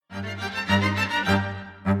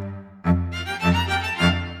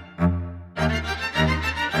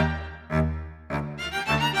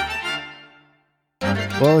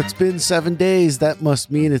Well, it's been 7 days. That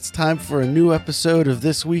must mean it's time for a new episode of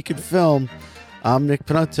This Week in Film. I'm Nick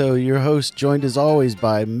Pinunto, your host, joined as always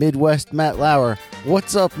by Midwest Matt Lauer.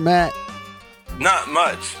 What's up, Matt? Not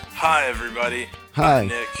much. Hi, everybody. Hi.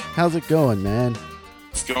 Nick. How's it going, man?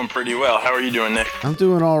 It's going pretty well. How are you doing, Nick? I'm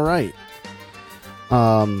doing all right.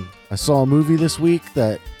 I saw a movie this week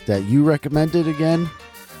that you recommended again,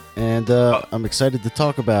 and I'm excited to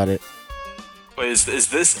talk about it. Wait, is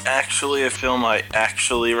this actually a film I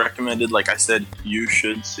actually recommended? Like I said, you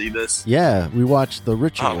should see this? Yeah, we watched The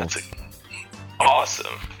Ritual. Oh, that's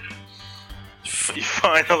awesome. You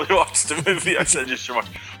finally watched the movie I said you should watch.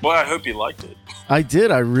 Boy, I hope you liked it. I did.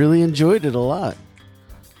 I really enjoyed it a lot.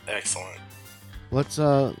 Excellent. Let's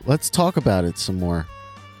talk about it some more.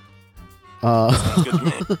 Sounds good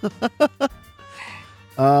to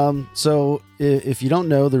me. So if you don't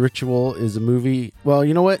know, The Ritual is a movie. Well,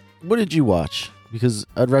 you know what? What did you watch? Because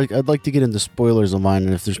I'd like to get into spoilers on mine,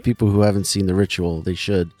 and if there's people who haven't seen The Ritual, they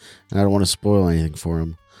should. And I don't want to spoil anything for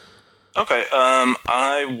them. Okay.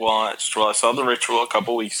 I saw The Ritual a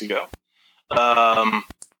couple weeks ago.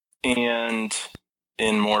 And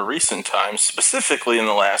in more recent times, specifically in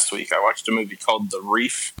the last week, I watched a movie called The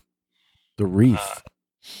Reef. The Reef.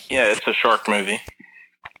 Yeah, it's a shark movie.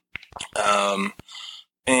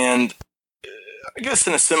 And I guess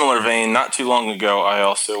in a similar vein, not too long ago, I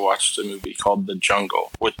also watched a movie called The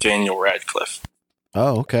Jungle with Daniel Radcliffe.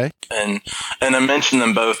 Oh, okay. And I mention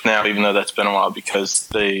them both now, even though that's been a while, because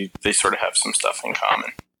they sort of have some stuff in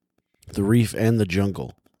common. The Reef and The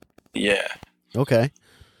Jungle. Yeah. Okay.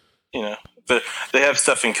 You know, they have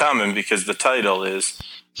stuff in common because the title is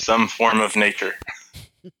Some Form of Nature.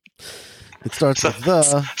 It starts with the,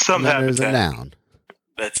 some and then there's a habitat. noun.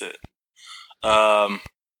 That's it.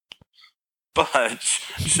 But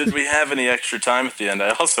should we have any extra time at the end, I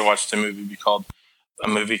also watched a movie called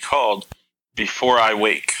Before I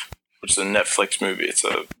Wake, which is a Netflix movie. It's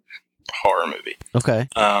a horror movie. Okay.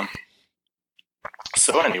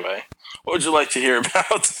 So anyway, what would you like to hear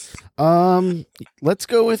about? Let's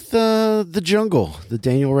go with The Jungle, the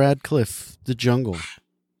Daniel Radcliffe, The Jungle.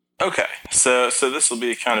 Okay, so this will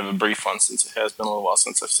be kind of a brief one since it has been a little while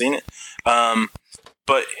since I've seen it.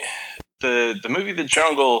 But the movie The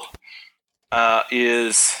Jungle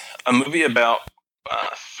is a movie about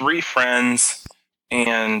three friends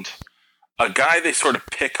and a guy they sort of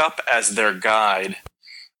pick up as their guide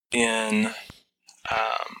in.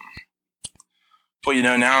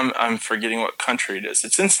 Now I'm forgetting what country it is.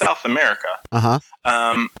 It's in South America. Uh-huh.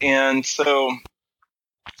 And so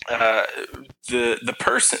the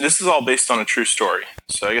person, this is all based on a true story.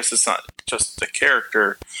 So I guess it's not just the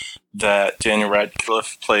character that Daniel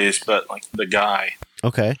Radcliffe plays, but like the guy.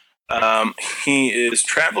 Okay. He is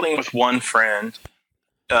traveling with one friend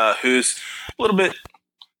who's a little bit,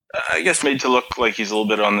 I guess, made to look like he's a little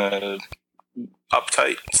bit on the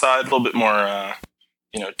uptight side, a little bit more,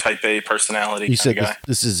 type A personality. You said guy.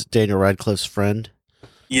 This is Daniel Radcliffe's friend?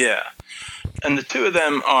 Yeah. And the two of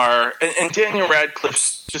them are, and Daniel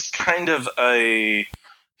Radcliffe's just kind of young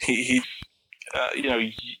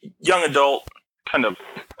adult, kind of,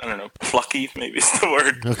 I don't know, plucky, maybe is the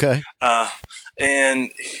word. Okay.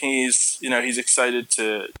 And he's excited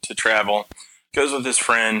to travel, goes with his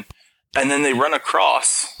friend, and then they run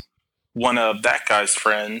across one of that guy's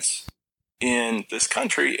friends in this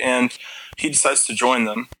country, and he decides to join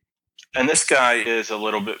them. And this guy is a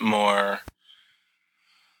little bit more,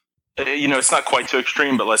 it's not quite too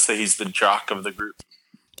extreme, but let's say he's the jock of the group.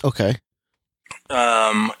 Okay.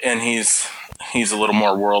 And he's a little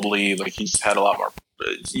more worldly, like he's had a lot more,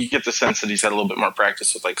 you get the sense that he's had a little bit more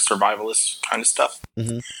practice with like survivalist kind of stuff.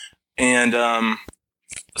 Mm-hmm. And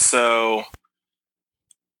so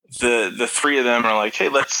the three of them are like, hey,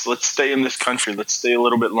 let's stay in this country. Let's stay a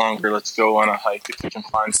little bit longer. Let's go on a hike if we can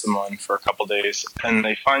find someone for a couple days. And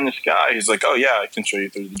they find this guy. He's like, oh yeah, I can show you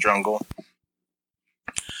through the jungle.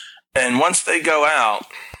 And once they go out,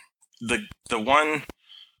 the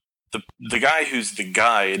guy who's the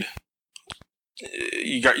guide,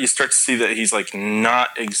 you start to see that he's like not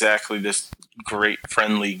exactly this great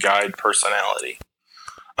friendly guide personality.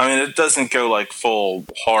 I mean, it doesn't go like full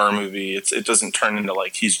horror movie. It doesn't turn into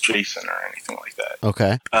like he's Jason or anything like that.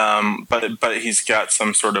 Okay. But he's got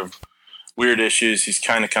some sort of weird issues. He's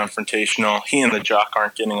kind of confrontational. He and the jock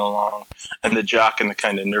aren't getting along, and the jock and the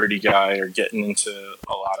kind of nerdy guy are getting into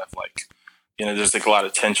a lot of like, there's like a lot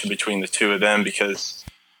of tension between the two of them because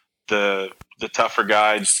the tougher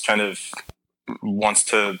guy just kind of wants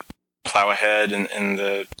to plow ahead, and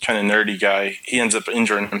the kind of nerdy guy, he ends up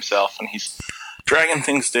injuring himself, and he's dragging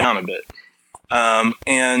things down a bit.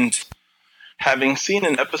 And having seen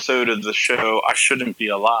an episode of the show I Shouldn't Be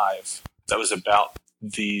Alive that was about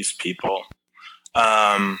these people.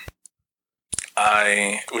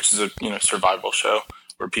 Which is a survival show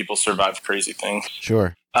where people survive crazy things.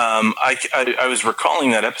 Sure. I was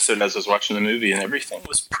recalling that episode as I was watching the movie, and everything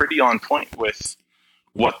was pretty on point with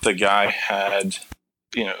what the guy had,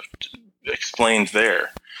 explained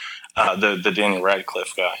there. The Daniel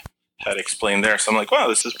Radcliffe guy had explained there. So I'm like, wow,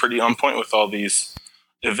 this is pretty on point with all these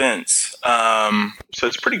events. So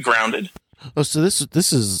it's pretty grounded. Oh, so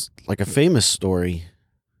this is like a famous story.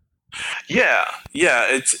 Yeah.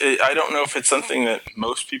 I don't know if it's something that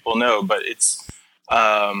most people know, but it's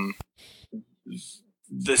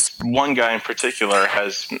this one guy in particular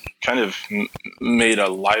has kind of made a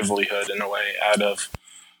livelihood in a way out of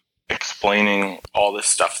explaining all this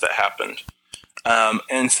stuff that happened.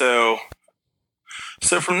 And so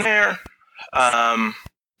from there,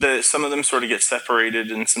 some of them sort of get separated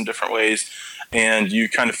in some different ways, and you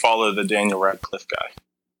kind of follow the Daniel Radcliffe guy.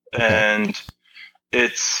 And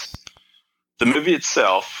the movie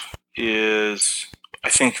itself is, I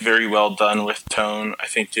think, very well done with tone. I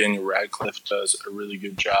think Daniel Radcliffe does a really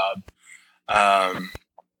good job.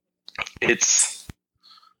 It's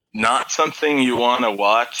not something you want to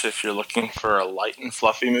watch if you're looking for a light and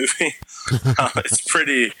fluffy movie.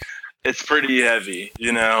 It's pretty heavy,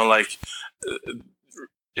 like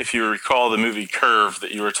if you recall the movie Curve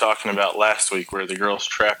that you were talking about last week, where the girl's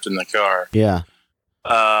trapped in the car. Yeah.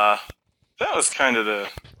 That was kind of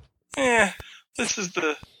this is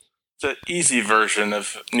the easy version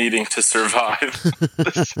of needing to survive.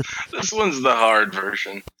 This one's the hard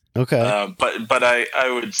version. Okay. But I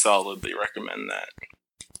would solidly recommend that.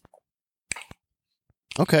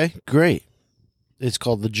 Okay, great. It's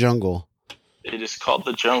called The Jungle. It is called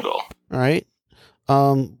The Jungle. All right.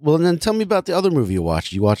 Well, then tell me about the other movie you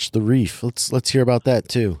watched. You watched The Reef. Let's hear about that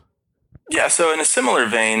too. Yeah, so in a similar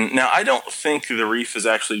vein, now I don't think The Reef is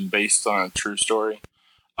actually based on a true story,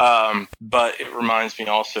 but it reminds me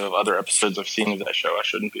also of other episodes I've seen of that show, I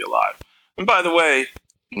Shouldn't Be Alive. And by the way,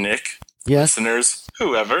 Nick, yes, listeners,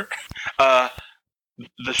 whoever, the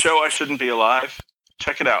show I Shouldn't Be Alive,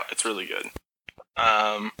 check it out. It's really good.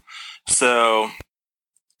 So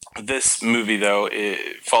this movie, though,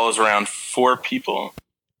 it follows around 4 people,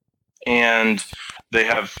 and they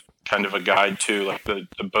have kind of a guide too, like the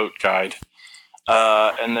boat guide,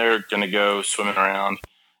 and they're going to go swimming around.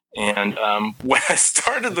 And when I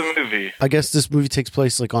started the movie, I guess this movie takes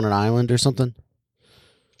place like on an island or something.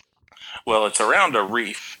 Well, it's around a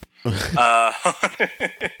reef, so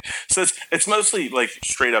it's mostly like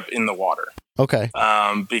straight up in the water. Okay.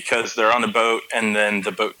 Because they're on a boat, and then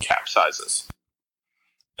the boat capsizes,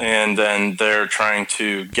 and then they're trying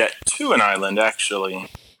to get to an island actually,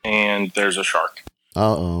 and there's a shark.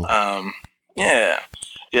 Uh-oh. Yeah.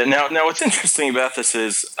 Now, what's interesting about this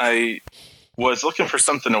is I was looking for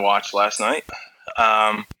something to watch last night.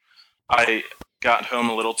 I got home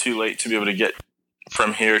a little too late to be able to get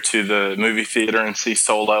from here to the movie theater and see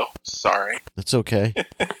Solo. Sorry. That's okay.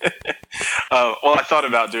 Well, I thought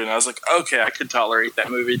about doing it. I was like, okay, I could tolerate that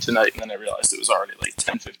movie tonight. And then I realized it was already like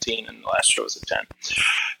 10:15 and the last show was at 10.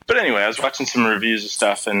 But anyway, I was watching some reviews of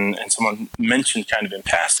stuff, and someone mentioned kind of in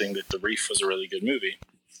passing that The Reef was a really good movie.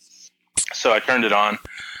 So I turned it on,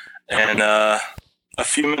 and a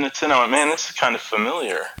few minutes in, I went, man, this is kind of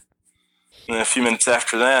familiar. And then a few minutes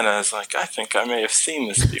after that, I was like, I think I may have seen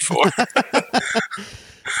this before.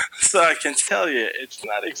 So I can tell you, it's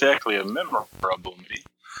not exactly a memorable movie.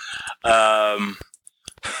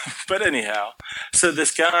 But anyhow, so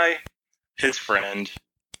this guy, his friend,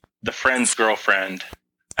 the friend's girlfriend,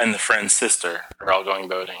 and the friend's sister are all going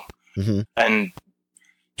boating. Mm-hmm. And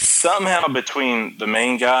somehow between the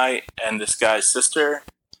main guy and this guy's sister,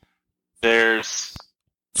 there's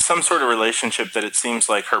some sort of relationship that it seems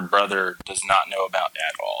like her brother does not know about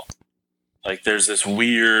at all. Like there's this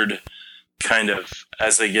weird kind of,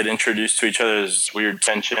 as they get introduced to each other, there's this weird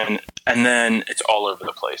tension, and then it's all over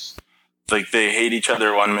the place. Like they hate each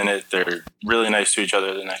other one minute, they're really nice to each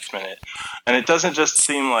other the next minute. And it doesn't just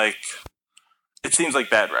seem like, it seems like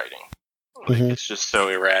bad writing. Like It's just so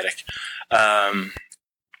erratic.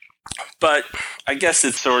 But I guess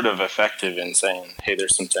it's sort of effective in saying, hey,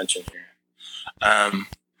 there's some tension here.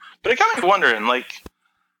 But it got me wondering, like,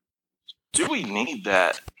 do we need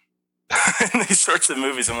that in these sorts of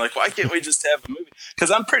movies? I'm like, why can't we just have a movie?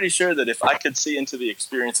 Because I'm pretty sure that if I could see into the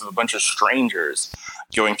experience of a bunch of strangers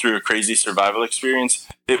going through a crazy survival experience,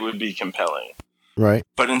 it would be compelling. Right.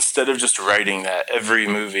 But instead of just writing that, every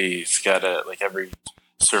movie's got to, like, every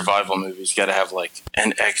survival movie's got to have, like,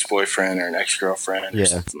 an ex-boyfriend or an ex-girlfriend or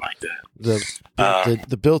something like that.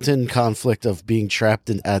 The built-in conflict of being trapped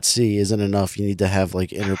at sea isn't enough. You need to have like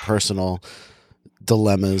interpersonal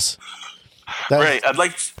dilemmas. Right. I'd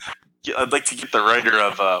like to get the writer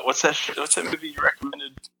of what's that movie you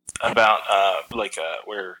recommended about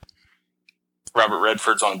where Robert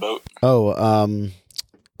Redford's on a boat? Oh,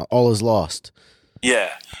 All Is Lost.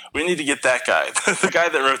 Yeah, we need to get that guy, the guy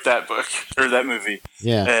that wrote that book or that movie,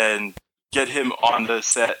 Yeah. and get him on the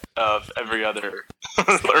set of every other,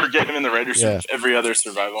 or get him in the writer's room of every other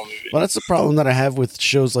survival movie. Well, that's the problem that I have with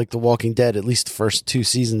shows like The Walking Dead, at least the first 2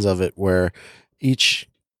 seasons of it, where each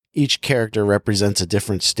character represents a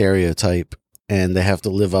different stereotype, and they have to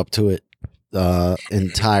live up to it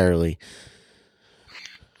entirely.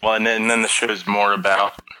 Well, and then the show's more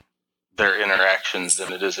about their interactions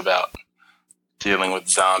than it is about dealing with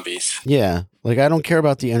zombies. Yeah. Like, I don't care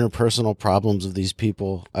about the interpersonal problems of these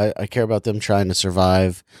people. I care about them trying to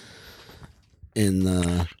survive in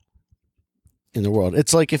the world.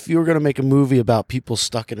 It's like if you were going to make a movie about people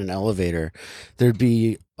stuck in an elevator, there'd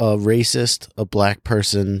be a racist, a black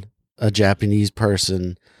person, a Japanese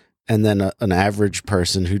person, and then an average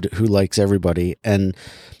person who likes everybody. And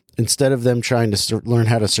instead of them trying to learn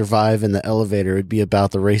how to survive in the elevator, it'd be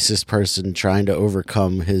about the racist person trying to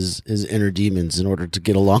overcome his inner demons in order to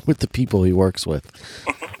get along with the people he works with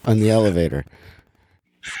on the elevator.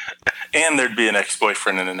 And there'd be an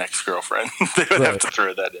ex-boyfriend and an ex-girlfriend. They would have to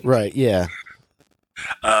throw that in. Right, yeah.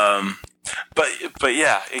 But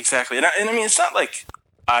yeah, exactly. And I mean, it's not like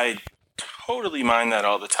I totally mind that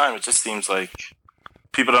all the time. It just seems like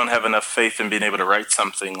people don't have enough faith in being able to write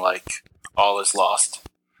something like All Is Lost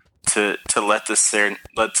to let the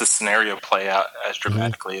scenario play out as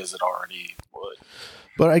dramatically as it already would.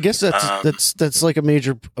 But I guess that's like a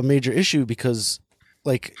major issue, because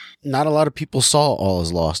like not a lot of people saw All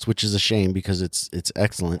Is Lost, which is a shame because it's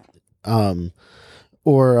excellent. I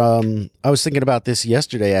was thinking about this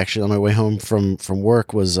yesterday actually on my way home from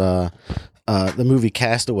work, was the movie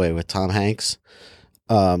Castaway with Tom Hanks.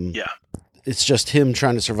 Yeah. It's just him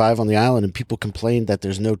trying to survive on the island, and people complained that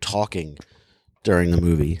there's no talking during the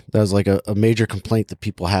movie. That was like a major complaint that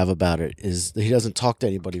people have about it, is that he doesn't talk to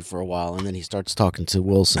anybody for a while, and then he starts talking to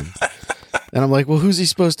Wilson. And I'm like, well, who's he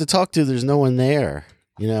supposed to talk to? There's no one there.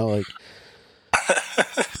 You know, like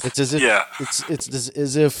it's as if it's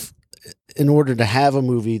as if in order to have a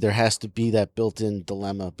movie, there has to be that built-in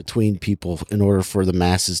dilemma between people in order for the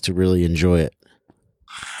masses to really enjoy it.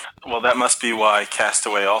 Well, that must be why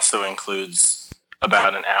Castaway also includes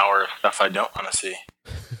about an hour of stuff I don't want to see.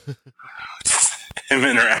 Just him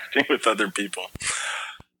interacting with other people.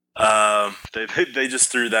 They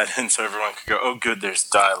just threw that in so everyone could go, oh, good, there's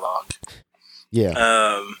dialogue.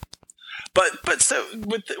 Yeah. But so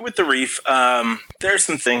with the Reef, there are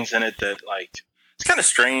some things in it that like it's kind of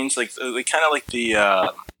strange. Like kind of like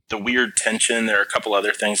the weird tension. There are a couple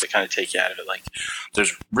other things that kind of take you out of it. Like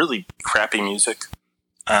there's really crappy music.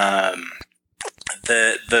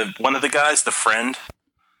 The one of the guys, the friend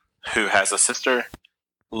who has a sister,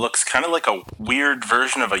 looks kind of like a weird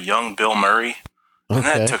version of a young Bill Murray. And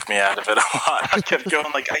that took me out of it a lot. I kept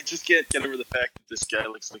going like, I just can't get over the fact that this guy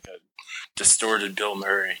looks like a distorted Bill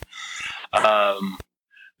Murray.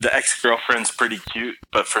 The ex-girlfriend's pretty cute,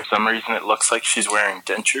 but for some reason it looks like she's wearing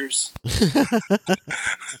dentures.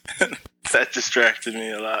 That distracted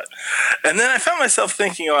me a lot. And then I found myself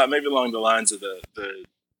thinking about maybe along the lines of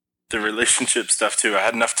the relationship stuff too. I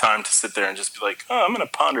had enough time to sit there and just be like, oh, I'm going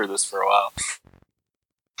to ponder this for a while.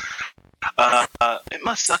 It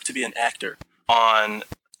must suck to be an actor on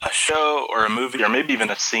a show or a movie or maybe even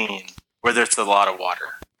a scene where there's a lot of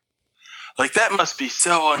water. Like, that must be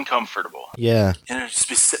so uncomfortable. Yeah. And just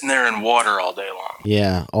be sitting there in water all day long.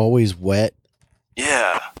 Yeah, always wet.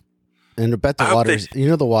 Yeah. And I bet the water's,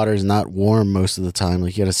 the water's not warm most of the time.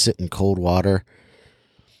 Like, you gotta sit in cold water.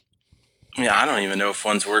 Yeah, I don't even know if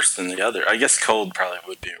one's worse than the other. I guess cold probably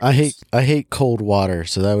would be worse. I hate cold water,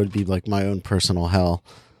 so that would be like my own personal hell.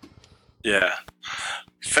 Yeah.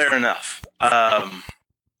 Fair enough.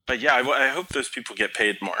 But yeah, I hope those people get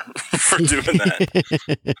paid more for doing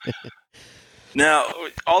that. Now,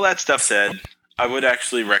 all that stuff said, I would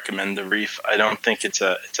actually recommend The Reef. I don't think it's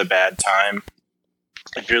a bad time.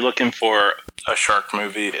 If you're looking for a shark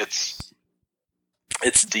movie, it's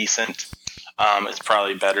decent. It's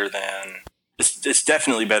probably better than it's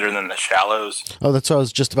definitely better than The Shallows. Oh, that's what I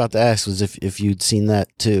was just about to ask, was if you'd seen that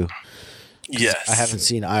too. Yes. I haven't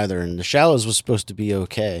seen either, and The Shallows was supposed to be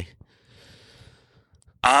okay.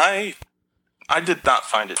 I did not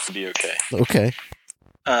find it to be okay. Okay.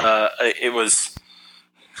 It was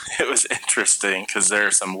interesting because there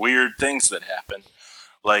are some weird things that happen.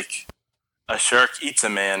 Like, a shark eats a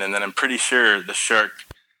man, and then I'm pretty sure the shark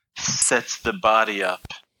sets the body up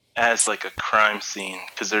as like a crime scene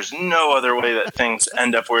because there's no other way that things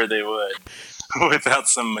end up where they would. without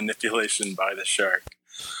some manipulation by the shark.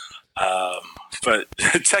 But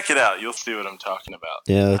check it out. You'll see what I'm talking about.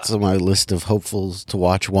 Yeah, that's on my list of hopefuls to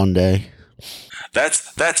watch one day.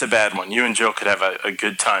 That's a bad one. You and Joe could have a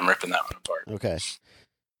good time ripping that one apart. Okay.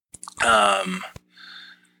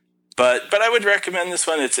 But I would recommend this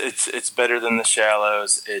one. It's better than The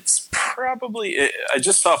Shallows. It's probably I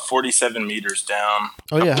just saw 47 Meters Down.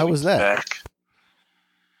 Oh yeah, how was that?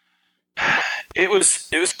 It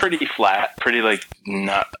was pretty flat, pretty like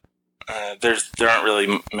not. There aren't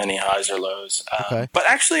really many highs or lows. Okay. But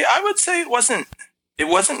actually, I would say it wasn't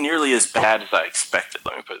nearly as bad as I expected.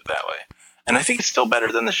 Let me put it that way. And I think it's still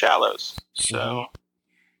better than The Shallows. So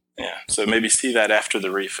yeah. So maybe see that after The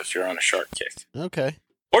Reef if you're on a shark kick. Okay.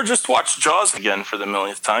 Or just watch Jaws again for the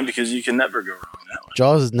millionth time because you can never go wrong with that one.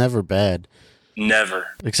 Jaws is never bad. Never.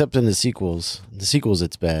 Except in the sequels. The sequels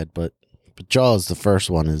it's bad, but Jaws, the first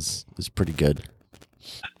one, is pretty good.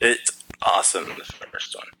 It's awesome, the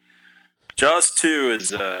first one. Jaws 2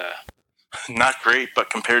 is not great, but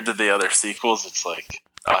compared to the other sequels, it's like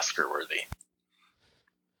Oscar worthy.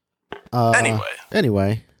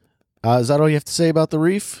 Anyway, is that all you have to say about The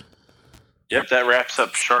Reef? Yep, that wraps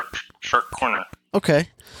up Shark Corner. Okay.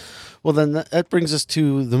 Well, then that brings us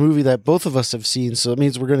to the movie that both of us have seen, so it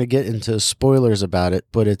means we're going to get into spoilers about it,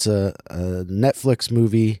 but it's a Netflix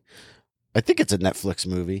movie. I think it's a Netflix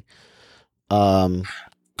movie. I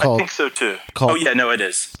think so, too. It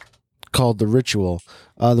is. Called The Ritual.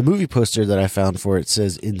 The movie poster that I found for it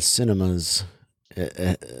says in cinemas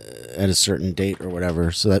at a certain date or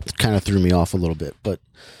whatever, so that kind of threw me off a little bit, but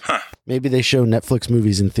maybe they show Netflix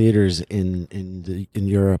movies in theaters in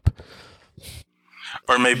Europe.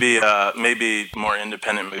 Or maybe more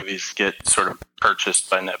independent movies get sort of purchased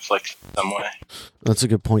by Netflix some way. That's a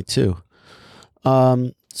good point too.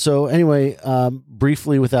 So anyway,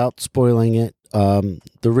 briefly without spoiling it,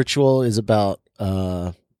 The Ritual is about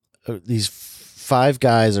these 5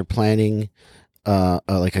 guys are planning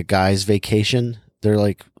like a guy's vacation. They're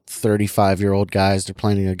like 35-year-old guys. They're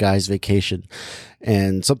planning a guy's vacation,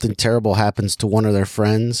 and something terrible happens to one of their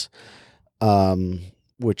friends.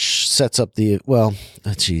 Which sets up I'm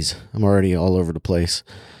already all over the place.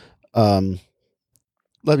 Let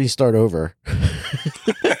me start over.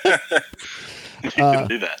 You can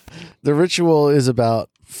do that. The Ritual is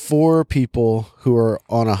about 4 people who are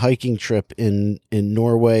on a hiking trip in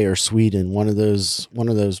Norway or Sweden, one of those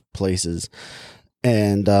places.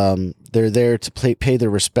 And they're there to pay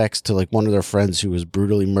their respects to like one of their friends who was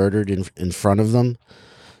brutally murdered in front of them.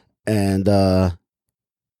 And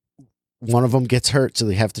one of them gets hurt, so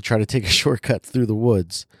they have to try to take a shortcut through the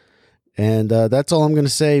woods. And that's all I'm going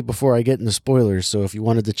to say before I get into spoilers. So if you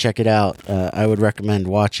wanted to check it out, I would recommend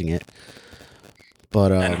watching it.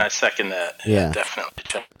 But and I second that. Yeah, definitely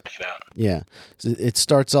check it out. Yeah, so it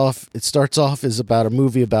starts off as about a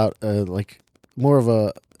movie about like more of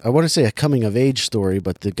a, I want to say a coming of age story,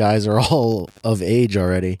 but the guys are all of age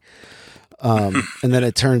already. And then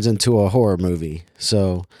it turns into a horror movie.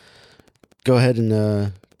 So go ahead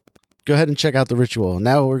and check out The Ritual.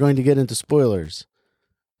 Now we're going to get into spoilers.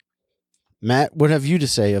 Matt, what have you to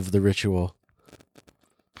say of The Ritual?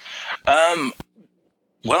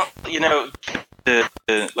 Well,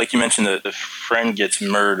 like you mentioned, the friend gets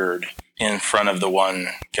murdered in front of the one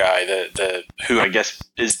guy, who I guess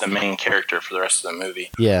is the main character for the rest of the movie.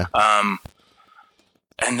 Yeah.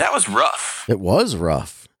 And that was rough. It was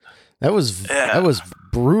rough. That was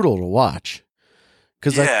brutal to watch.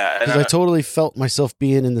 Because I totally felt myself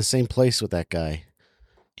being in the same place with that guy.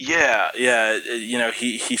 Yeah.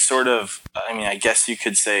 He sort of, I guess you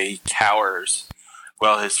could say he cowers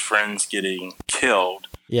while his friend's getting killed.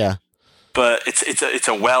 Yeah. But it's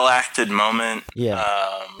a well acted moment. Yeah.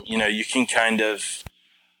 You can kind of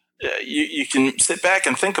you can sit back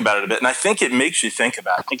and think about it a bit, and I think it makes you think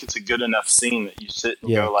about it. I think it's a good enough scene that you sit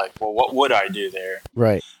and go like, well, what would I do there?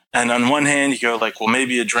 Right. And on one hand, you go like, well,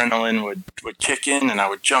 maybe adrenaline would kick in, and I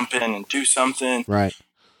would jump in and do something. Right.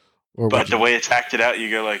 But the way it's acted out, you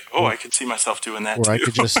go like, oh, I could see myself doing that too. Or I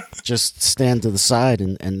could just stand to the side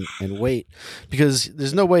and wait. Because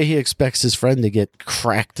there's no way he expects his friend to get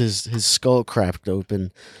cracked, his skull cracked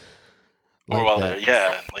open.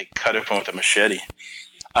 Like cut open with a machete.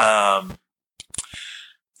 So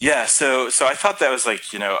I thought that was like,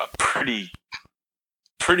 a pretty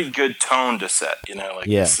good tone to set,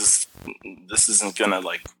 this isn't gonna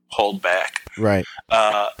like hold back. Right.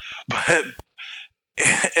 But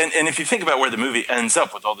and if you think about where the movie ends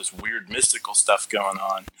up with all this weird mystical stuff going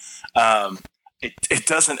on, it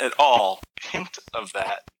doesn't at all hint of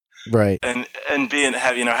that. Right. And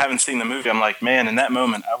having seen the movie, I'm like, man, in that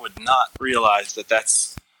moment, I would not realize that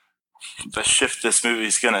that's the shift this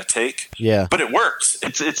movie's gonna take. Yeah. But it works.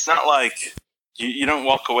 It's not like you don't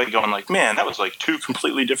walk away going like, man, that was like two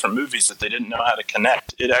completely different movies that they didn't know how to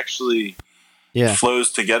connect. It actually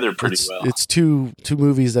flows together pretty well. It's two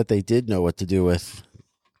movies that they did know what to do with.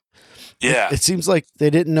 Yeah. It seems like they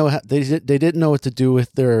didn't know they didn't know what to do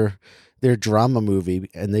with their drama movie,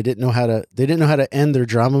 and they didn't know how to end their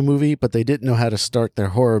drama movie, but they didn't know how to start their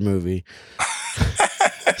horror movie.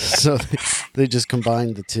 So they just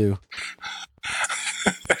combined the two.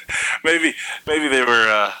 maybe they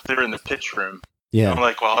were in the pitch room. Yeah. I'm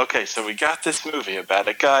like, well, okay, so we got this movie about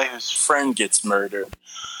a guy whose friend gets murdered,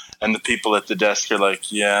 and the people at the desk are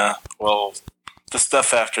like, yeah, well, the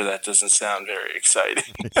stuff after that doesn't sound very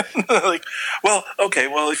exciting. Like, well, okay,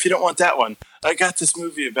 well, if you don't want that one, I got this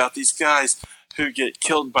movie about these guys who get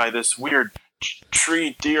killed by this weird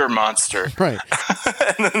tree deer monster. Right.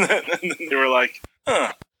 and then they were like,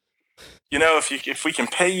 huh. You know, if we can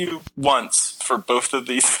pay you once for both of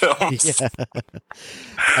these films. Yeah.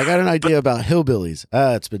 I got an idea about hillbillies.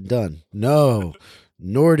 It's been done. No,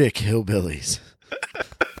 Nordic hillbillies.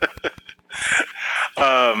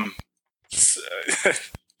 So,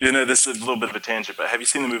 you know, this is a little bit of a tangent, but have you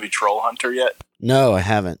seen the movie Troll Hunter yet? No, I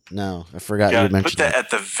haven't. No, I forgot you mentioned put that at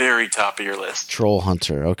the very top of your list. Troll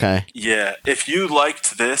Hunter. Okay. Yeah, if you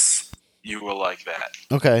liked this, you will like that.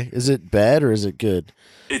 Okay. Is it bad or is it good?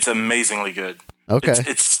 It's amazingly good. Okay.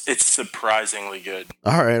 It's surprisingly good.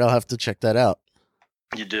 All right, I'll have to check that out.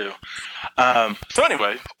 You do. So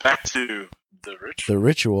anyway, back to The Ritual. The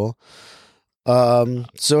Ritual.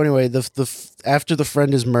 So anyway, after the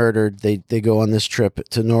friend is murdered, they go on this trip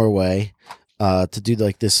to Norway to do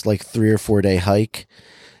like this 3 or 4 day hike.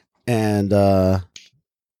 And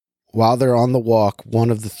while they're on the walk, one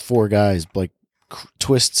of the 4 guys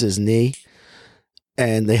twists his knee,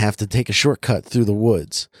 and they have to take a shortcut through the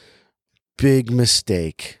woods. Big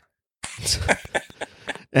mistake.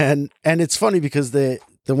 and it's funny because the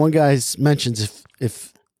one guy mentions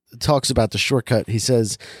if talks about the shortcut, he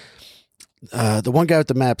says the one guy with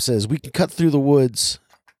the map says we can cut through the woods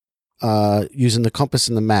using the compass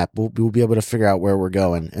and the map. We'll be able to figure out where we're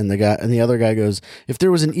going. And the other guy goes, if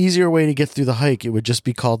there was an easier way to get through the hike, it would just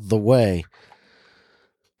be called the way.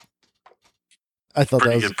 I thought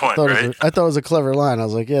pretty that was good point, right? I thought it was a clever line. I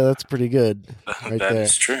was like, yeah, that's pretty good. Right that there.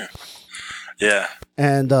 is true. Yeah.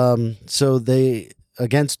 And so they,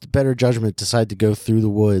 against better judgment, decide to go through the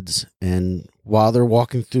woods. And while they're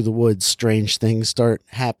walking through the woods, strange things start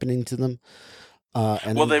happening to them.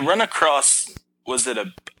 They run across, was it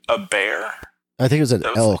a bear? I think it was an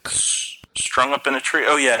elk. Strung up in a tree?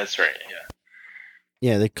 Oh, yeah, that's right. Yeah.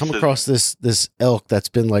 Yeah, they come across this elk that's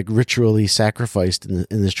been ritually sacrificed in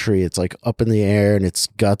this tree. It's up in the air, and its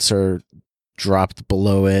guts are dropped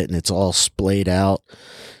below it, and it's all splayed out.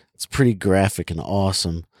 It's pretty graphic and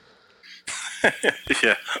awesome.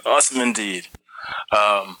 Yeah, awesome indeed.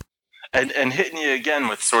 And hitting you again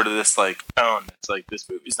with sort of this tone. It's like this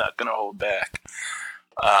movie's not going to hold back.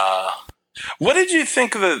 What did you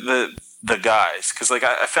think of the guys? Because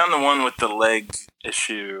I found the one with the leg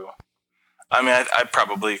issue. I mean, I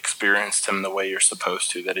probably experienced him the way you're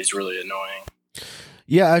supposed to. That he's really annoying.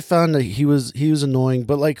 Yeah, I found that he was annoying,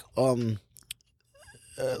 but like we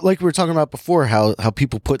were talking about before, how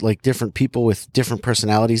people put different people with different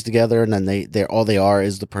personalities together, and then they all they are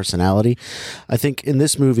is the personality. I think in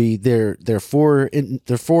this movie, they're four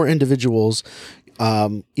individuals,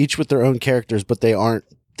 each with their own characters, but they aren't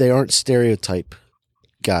stereotype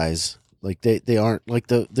guys. They aren't like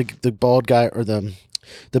the bald guy or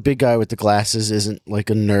the big guy with the glasses isn't like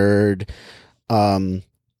a nerd.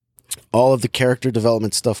 All of the character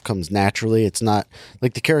development stuff comes naturally. It's not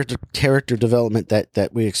like the character development that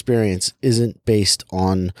we experience isn't based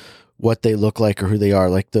on what they look like or who they are.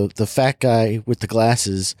 Like the fat guy with the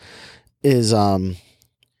glasses is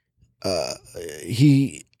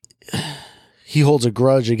he holds a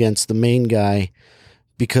grudge against the main guy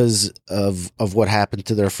because of what happened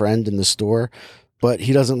to their friend in the store, but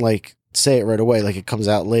he doesn't say it right away. It comes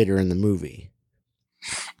out later in the movie.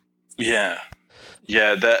 Yeah,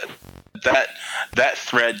 that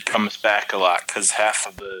thread comes back a lot because half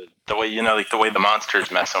of the way the way the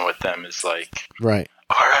monster's messing with them is right.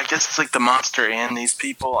 Or I guess it's the monster and these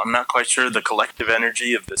people. I'm not quite sure. The collective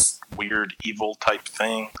energy of this weird evil type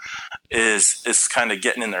thing is kind of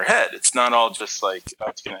getting in their head. It's not all just oh,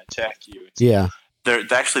 it's going to attack you. Yeah. They're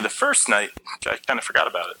actually the first night. I kind of forgot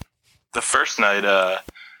about it. The first night,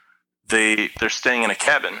 they're staying in a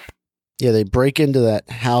cabin. Yeah, they break into that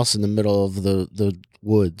house in the middle of the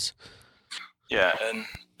woods. Yeah,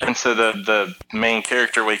 and so the main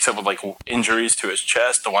character wakes up with injuries to his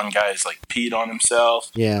chest. The one guy's peed on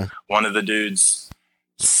himself. Yeah. One of the dudes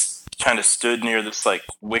kind of stood near this like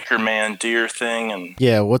Wicker Man deer thing, and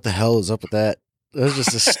Yeah, what the hell is up with that? That's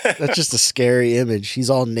just a scary image. He's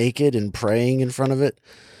all naked and praying in front of it.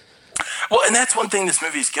 well, and that's one thing this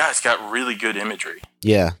movie's got. It's got really good imagery.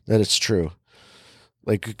 Yeah, that is true.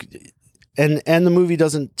 Like, and the movie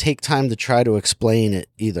doesn't take time to try to explain it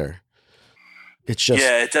either. It's just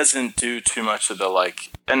It doesn't do too much of the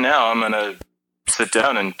like. And now I'm gonna sit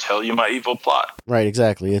down and tell you my evil plot. right,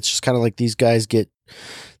 exactly. It's just kind of like these guys get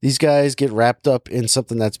wrapped up in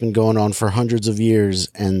something that's been going on for hundreds of years,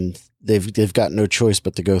 and they've got no choice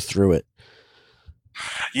but to go through it.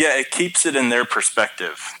 Yeah, it keeps it in their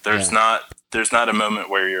perspective. There's not a moment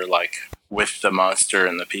where you're like with the monster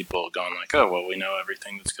and the people going like, oh well, we know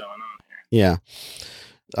everything that's going on here. Yeah.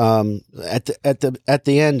 At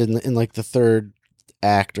the end in like the third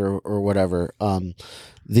act or whatever,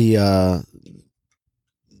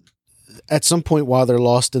 at some point while they're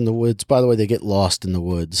lost in the woods, by the way, they get lost in the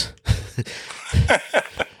woods.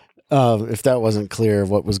 If that wasn't clear of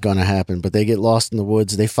what was going to happen, but they get lost in the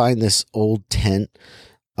woods. They find this old tent,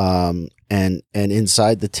 and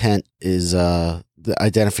inside the tent is the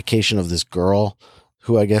identification of this girl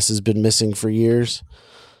who I guess has been missing for years.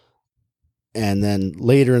 And then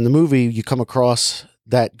later in the movie, you come across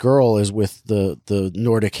that girl is with the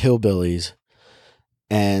Nordic hillbillies,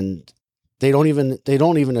 and they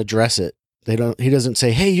don't even address it. He doesn't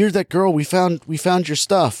say, "Hey, you're that girl. We found your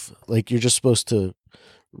stuff." Like, you're just supposed to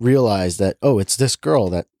realize that, oh, it's this girl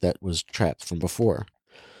that was trapped from before.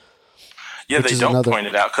 Yeah, they don't point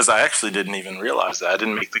it out because I actually didn't even realize that. I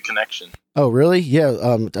didn't make the connection. Oh, really?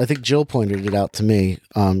 Yeah. I think Jill pointed it out to me.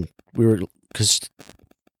 Because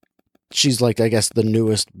she's like, I guess, the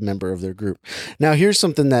newest member of their group. Now, here's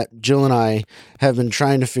something that Jill and I have been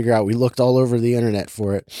trying to figure out. We looked all over the internet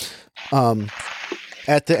for it.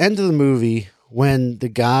 At the end of the movie, when the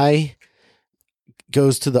guy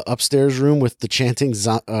goes to the upstairs room with the chanting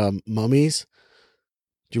mummies,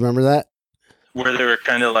 do you remember that? Where they were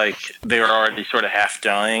kind of like, they were already sort of half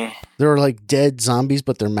dying. They were like dead zombies,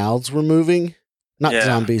 but their mouths were moving. Not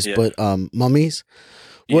zombies, but mummies.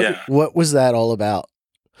 What was that all about?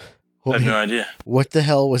 I have no idea. What the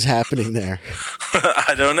hell was happening there?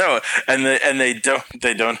 I don't know, and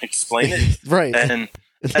they don't explain it, right? And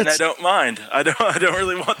I don't mind. I don't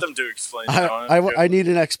really want them to explain it. I need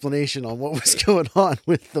an explanation on what was going on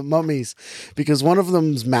with the mummies, because one of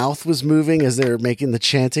them's mouth was moving as they were making the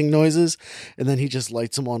chanting noises, and then he just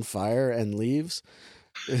lights them on fire and leaves.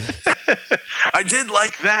 I did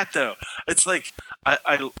like that though. It's like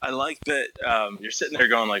I like that you're sitting there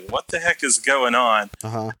going like, what the heck is going on?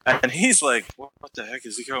 Uh-huh. And he's like, what the heck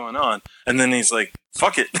is going on? And then he's like,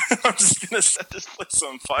 fuck it, I'm just gonna set this place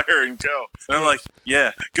on fire and go. And I'm like,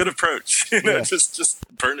 yeah, good approach. Just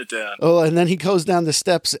burn it down. Oh, and then he goes down the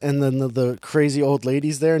steps, and then the crazy old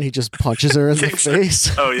lady's there, and he just punches her in the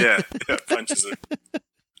face. Oh yeah, punches her.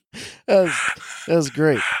 That was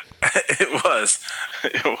great. It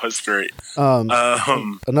was great.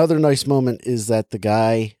 Another nice moment is that the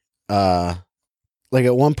guy, like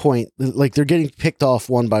at one point, like they're getting picked off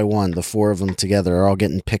one by one. The four of them together are all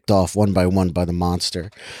getting picked off one by the monster.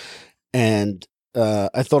 And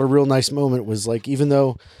I thought a real nice moment was like, even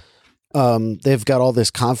though they've got all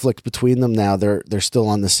this conflict between them now, they're still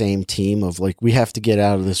on the same team of like, we have to get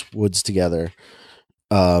out of this woods together.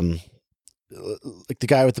 Like the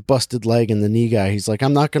guy with the busted leg and the knee guy, he's like,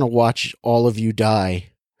 I'm not going to watch all of you die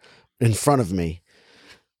in front of me.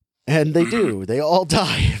 And they do. They all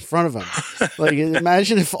die in front of him. Like,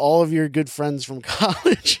 imagine if all of your good friends from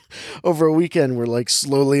college over a weekend were like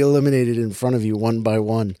slowly eliminated in front of you one by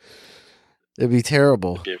one. It'd be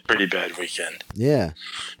terrible. It'd be a pretty bad weekend. Yeah.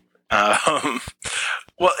 Well,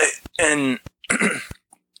 and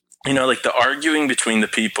like the arguing between the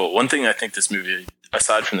people. One thing I think this movie,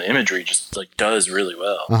 aside from the imagery, just like does really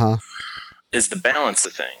well, is the balance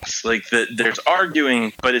of things. Like there's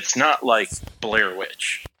arguing, but it's not like Blair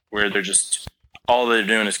Witch, where they're just all they're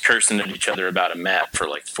doing is cursing at each other about a map for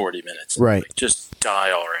like 40 minutes. Right. Like, just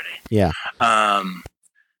die already. Yeah. And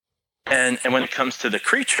when it comes to the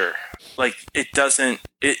creature, like it doesn't.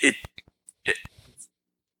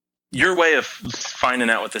 Your way of finding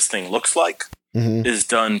out what this thing looks like is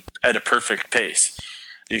done at a perfect pace.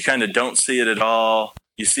 You kind of don't see it at all.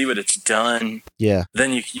 You see what it's done. Yeah.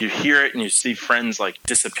 Then you hear it and you see friends like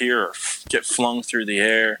disappear or get flung through the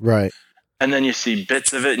air. Right. And then you see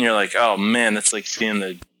bits of it and you're like, oh man, that's like seeing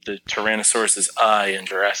the Tyrannosaurus's eye in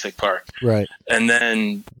Jurassic Park. Right. And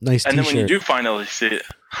then nice and t-shirt. then when you do finally see it,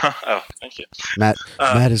 oh, thank you. Matt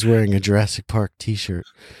is wearing a Jurassic Park t-shirt.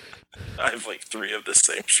 I have like 3 of the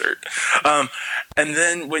same shirt. And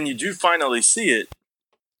then when you do finally see it,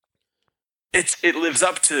 it lives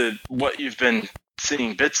up to what you've been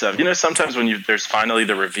seeing bits of. Sometimes when there's finally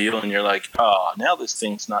the reveal and you're like, oh, now this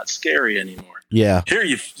thing's not scary anymore. Yeah. Here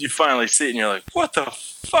you finally see it and you're like, what the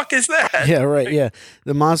fuck is that? Yeah, right. Yeah,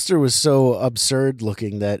 the monster was so absurd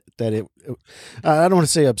looking that it I don't want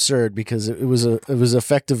to say absurd because it was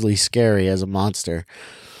effectively scary as a monster.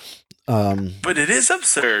 But it is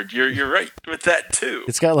absurd. You're right with that too.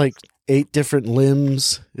 It's got like 8 different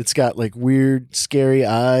limbs. It's got like weird, scary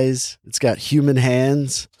eyes. It's got human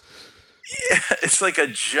hands. Yeah, it's like a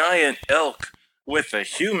giant elk with a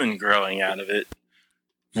human growing out of it,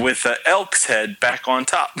 with an elk's head back on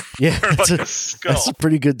top. Yeah, like a skull. That's a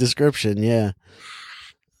pretty good description. Yeah.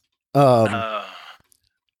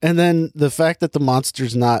 And then the fact that the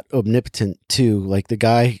monster's not omnipotent too, like the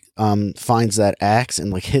guy finds that axe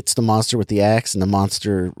and like hits the monster with the axe, and the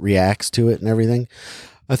monster reacts to it and everything.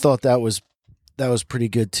 I thought that was pretty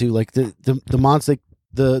good too. Like the monster,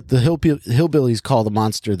 the hillbillies call the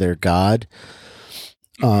monster their god,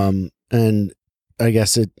 and I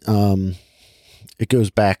guess it goes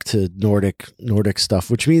back to Nordic stuff,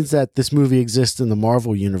 which means that this movie exists in the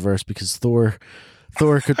Marvel universe because Thor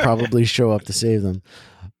could probably show up to save them.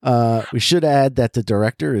 We should add that the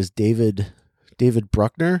director is David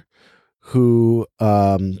Bruckner, who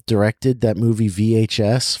directed that movie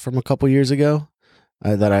VHS from a couple years ago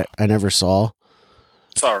that I never saw.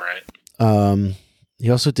 It's all right. He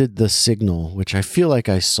also did The Signal, which I feel like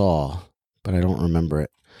I saw, but I don't remember it.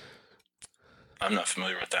 I'm not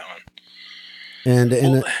familiar with that one.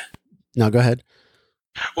 And no, go ahead.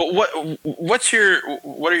 Well, what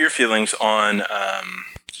are your feelings on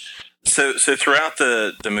so throughout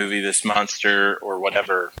the movie, this monster or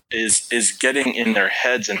whatever is getting in their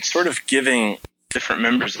heads and sort of giving different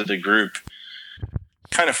members of the group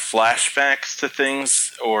kind of flashbacks to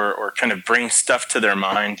things or kind of bring stuff to their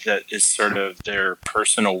mind that is sort of their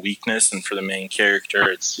personal weakness. And for the main character,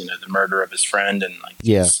 it's, the murder of his friend and like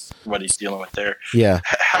what he's dealing with there. Yeah.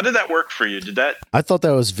 How did that work for you? I thought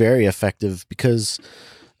that was very effective because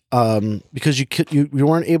you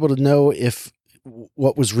weren't able to know if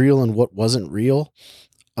what was real and what wasn't real.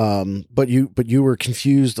 But you were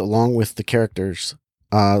confused along with the characters.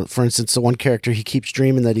 For instance, the one character, he keeps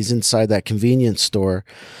dreaming that he's inside that convenience store,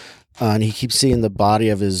 and he keeps seeing the body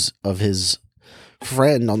of his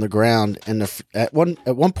friend on the ground. And at one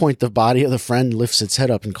point, the body of the friend lifts its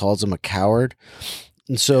head up and calls him a coward.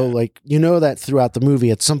 And so, like, that throughout the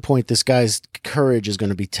movie, at some point, this guy's courage is going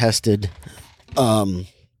to be tested.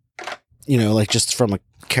 Like just from a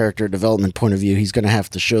character development point of view, he's going to have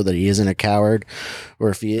to show that he isn't a coward, or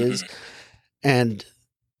if he is. And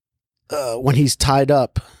when he's tied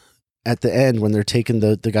up at the end, when they're taking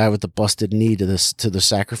the guy with the busted knee to the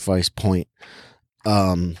sacrifice point,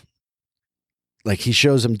 like he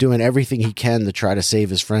shows him doing everything he can to try to save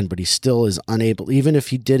his friend, but he still is unable. Even if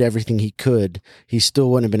he did everything he could, he still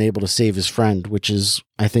wouldn't have been able to save his friend, which is,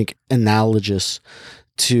 I think, analogous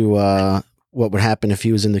to what would happen if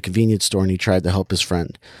he was in the convenience store and he tried to help his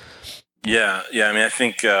friend. Yeah. I mean, I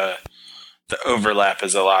think the overlap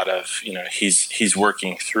is a lot of, he's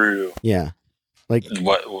working through like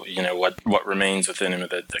what remains within him,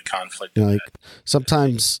 the conflict. Like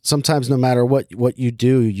sometimes no matter what you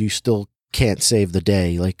do, you still can't save the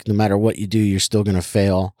day. Like no matter what you do, you're still going to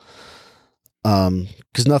fail.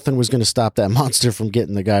 Because nothing was going to stop that monster from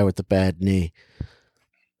getting the guy with the bad knee.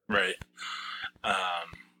 Right.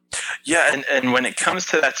 Yeah, and when it comes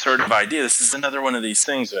to that sort of idea, this is another one of these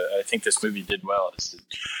things that I think this movie did well. It's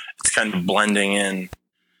kind of blending in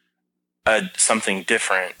something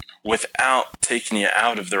different without taking you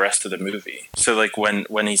out of the rest of the movie. So like when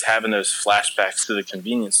he's having those flashbacks to the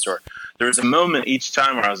convenience store, there was a moment each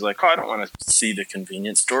time where I was like, oh, I don't want to see the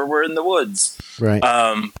convenience store. We're in the woods. Right.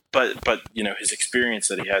 But his experience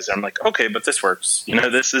that he has, I'm like, okay, but this works.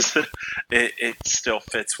 This is, it still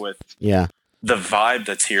fits with the vibe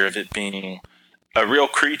that's here of it being a real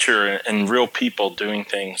creature and real people doing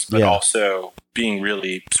things, but also being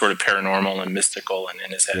really sort of paranormal and mystical and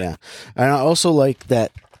in his head. Yeah. And I also like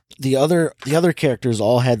that the other characters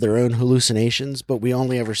all had their own hallucinations, but we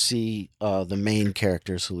only ever see the main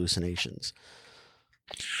character's hallucinations.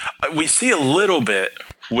 We see a little bit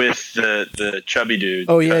with the chubby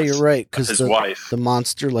dude. Oh yeah, you're right. Because his wife, the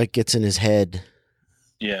monster like gets in his head.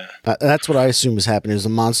 Yeah, that's what I assume was happening. Is the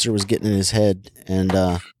monster was getting in his head and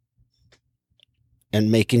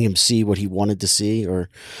making him see what he wanted to see, or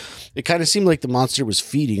it kind of seemed like the monster was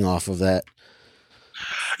feeding off of that.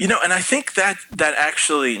 And I think that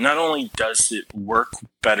actually not only does it work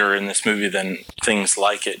better in this movie than things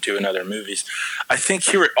like it do in other movies, I think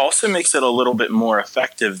here it also makes it a little bit more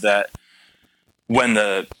effective that when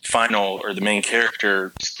the final or the main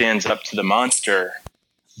character stands up to the monster,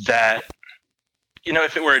 that, you know,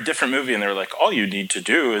 if it were a different movie and they were like, all you need to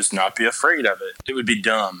do is not be afraid of it, it would be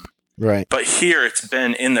dumb. Right. But here it's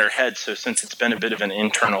been in their head. So since it's been a bit of an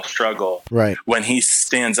internal struggle, right, when he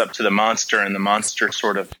stands up to the monster and the monster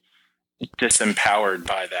sort of disempowered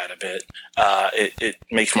by that a bit, it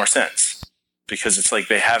makes more sense, because it's like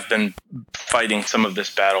they have been fighting some of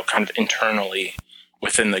this battle kind of internally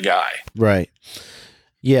within the guy. Right.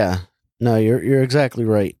 Yeah. No, you're exactly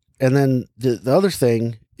right. And then the other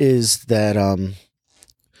thing is that,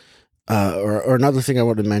 or another thing I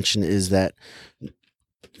want to mention is that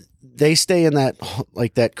they stay in that,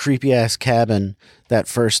 like, that creepy ass cabin that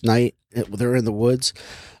first night. They're in the woods.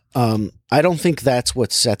 I don't think that's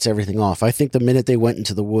what sets everything off. I think the minute they went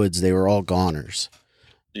into the woods, they were all goners.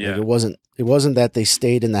 Yeah. Like, it wasn't that they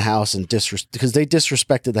stayed in the house and because they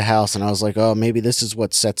disrespected the house, and I was like, oh, maybe this is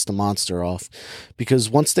what sets the monster off. Because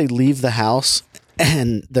once they leave the house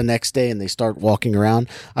and the next day and they start walking around,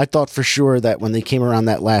 I thought for sure that when they came around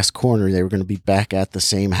that last corner, they were going to be back at the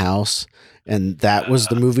same house. And that was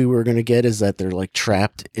the movie we were going to get, is that they're like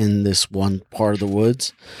trapped in this one part of the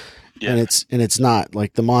woods. Yeah. And it's not.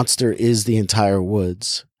 Like, the monster is the entire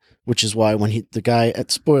woods, which is why when the guy at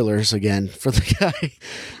spoilers again for the guy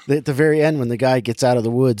at the very end, when the guy gets out of the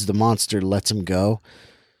woods, the monster lets him go.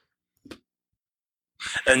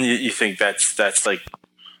 And you think that's like,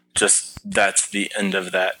 that's the end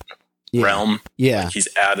of that realm. Yeah. Like, he's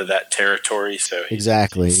out of that territory. So he's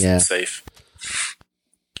safe.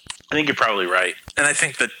 I think you're probably right. And I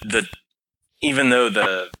think that even though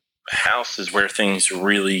the house is where things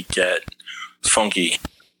really get funky,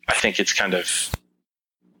 I think it's kind of,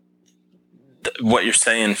 what you're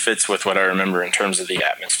saying fits with what I remember in terms of the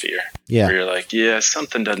atmosphere. Yeah. Where you're like, yeah,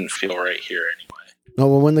 something doesn't feel right here anyway. No,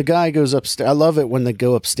 well, when the guy goes upstairs, I love it when they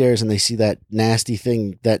go upstairs and they see that nasty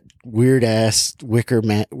thing, that weird ass wicker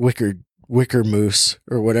moose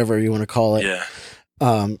or whatever you want to call it. Yeah.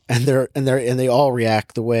 And they all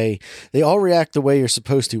react the way you're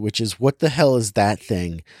supposed to, which is, what the hell is that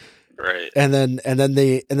thing? Right. And then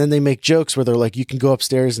they make jokes where they're like, you can go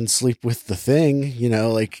upstairs and sleep with the thing, you know,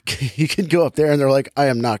 like you can go up there, and they're like, I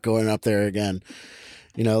am not going up there again.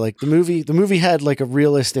 You know, like the movie had like a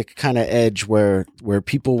realistic kind of edge where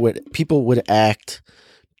people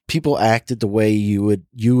acted the way you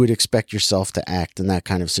would expect yourself to act in that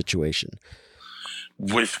kind of situation.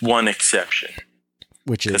 With one exception.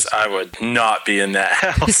 Which is, because I would not be in that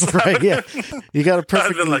house. Right, yeah. You got a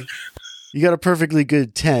perfectly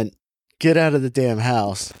good tent. Get out of the damn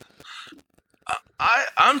house.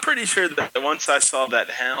 I'm pretty sure that once I saw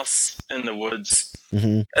that house in the woods,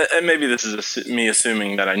 and maybe this is me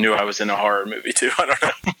assuming that I knew I was in a horror movie too. I don't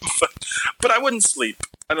know, but I wouldn't sleep.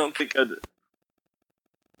 I don't think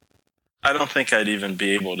I'd even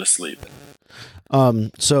be able to sleep.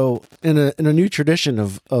 So in a new tradition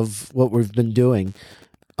of what we've been doing,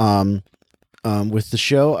 with the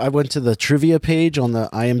show, I went to the trivia page on the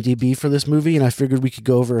IMDb for this movie, and I figured we could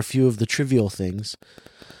go over a few of the trivial things.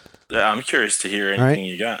 Yeah, I'm curious to hear anything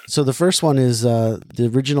you got. So the first one is, the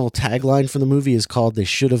original tagline for the movie is called "They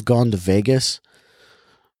Should Have Gone to Vegas,"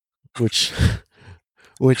 which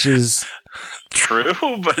is true,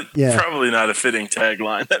 but probably not a fitting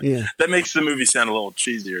tagline. That makes the movie sound a little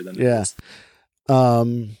cheesier than it is.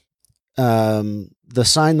 The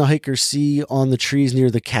sign the hikers see on the trees near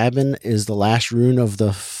the cabin is the last rune of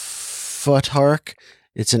the Futhark.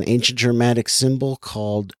 It's an ancient Germanic symbol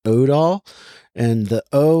called Odal, and the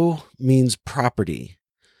O means property.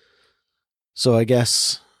 So I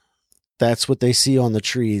guess that's what they see on the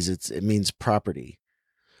trees. It means property.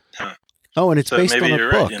 Huh. Oh, and it's based on a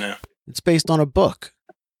book. Right, you know. It's based on a book.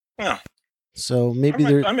 Oh. So maybe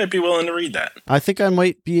I might be willing to read that. I think I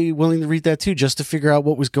might be willing to read that too, just to figure out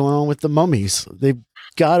what was going on with the mummies. They've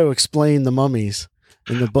got to explain the mummies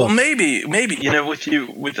in the book. Well, maybe you know, with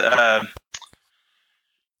the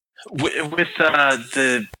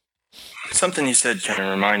something you said kind of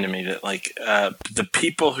reminded me that, like, the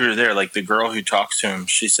people who are there, like the girl who talks to him,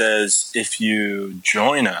 she says, if you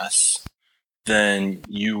join us, then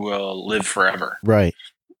you will live forever. Right.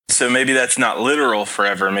 So maybe that's not literal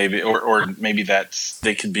forever, maybe, or maybe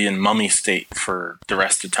they could be in mummy state for the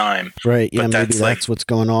rest of time. Right. Yeah. But maybe that's what's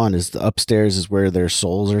going on. Is the upstairs is where their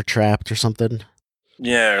souls are trapped or something.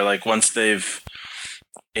 Yeah. Or like once they've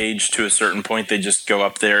aged to a certain point, they just go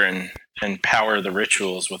up there and power the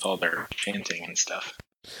rituals with all their chanting and stuff.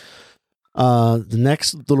 The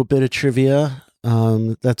next little bit of trivia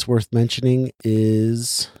that's worth mentioning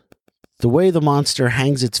is the way the monster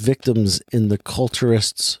hangs its victims in the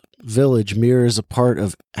culturists' village mirrors a part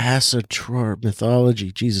of Asator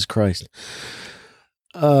mythology. Jesus Christ.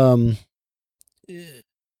 Um,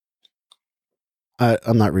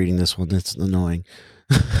 I'm not reading this one. That's annoying.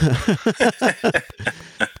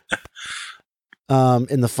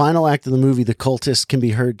 In the final act of the movie, the cultists can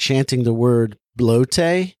be heard chanting the word blote.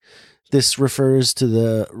 This refers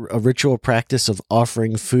to a ritual practice of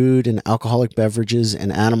offering food and alcoholic beverages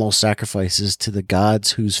and animal sacrifices to the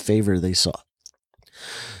gods whose favor they sought.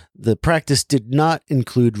 The practice did not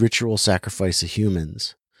include ritual sacrifice of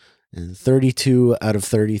humans. And 32 out of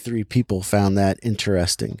 33 people found that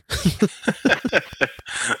interesting.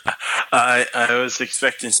 I was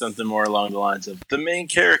expecting something more along the lines of the main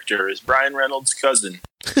character is Brian Reynolds' cousin.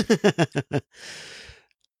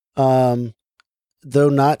 Though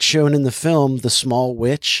not shown in the film, the small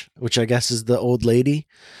witch, which I guess is the old lady,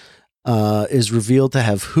 is revealed to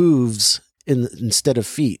have hooves instead of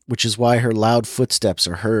feet, which is why her loud footsteps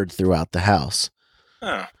are heard throughout the house.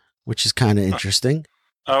 Oh. Which is kind of interesting.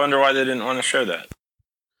 I wonder why they didn't want to show that.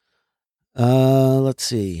 Let's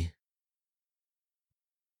see.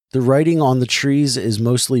 The writing on the trees is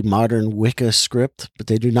mostly modern Wicca script, but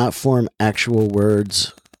they do not form actual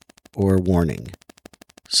words or warning.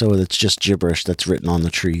 So it's just gibberish that's written on the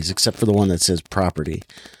trees, except for the one that says property.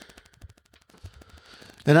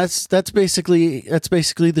 And that's basically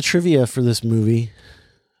the trivia for this movie.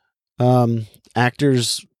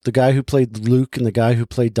 Actors, the guy who played Luke and the guy who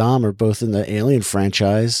played Dom are both in the Alien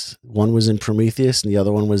franchise. One was in Prometheus and the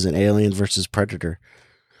other one was in Alien versus Predator.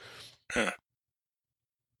 Huh.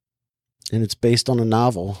 And it's based on a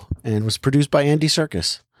novel and was produced by Andy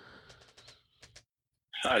Serkis.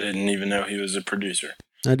 I didn't even know he was a producer.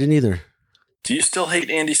 I didn't either. Do you still hate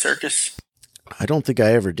Andy Serkis? I don't think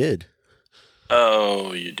I ever did.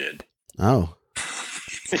 Oh, you did. Oh.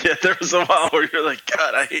 Yeah, there was a while where you're like,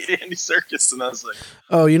 God, I hate Andy Serkis. And I was like...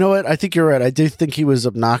 Oh, you know what? I think you're right. I do think he was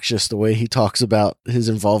obnoxious the way he talks about his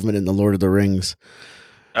involvement in the Lord of the Rings.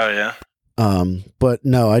 Oh, yeah? But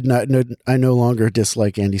no, I no longer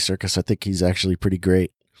dislike Andy Serkis. I think he's actually pretty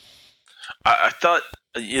great. I thought,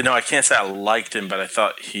 I can't say I liked him, but I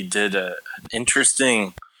thought he did an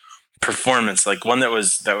interesting performance, like one that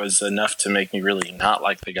was enough to make me really not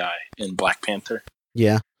like the guy in Black Panther.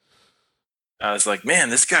 Yeah. I was like, man,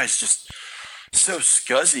 this guy's just so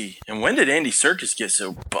scuzzy. And when did Andy Serkis get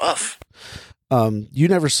so buff? You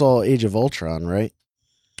never saw Age of Ultron, right?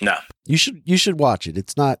 No. You should watch it.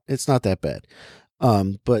 It's not that bad.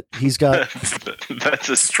 But he's got that's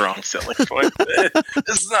a strong selling point.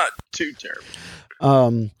 It's not too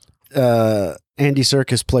terrible. Andy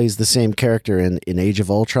Serkis plays the same character in Age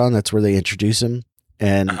of Ultron. That's where they introduce him.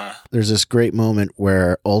 And there's this great moment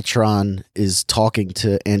where Ultron is talking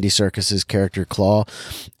to Andy Serkis's character Claw,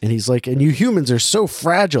 and he's like, "And you humans are so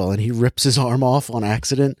fragile," and he rips his arm off on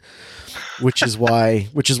accident, which is why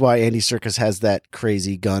Andy Serkis has that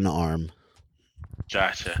crazy gun arm.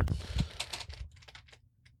 Gotcha.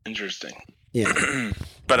 Interesting. Yeah,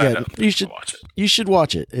 but yeah, I don't you should watch it. You should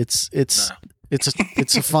watch it. It's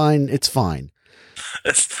fine. It's fine.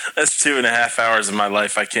 That's 2.5 hours of my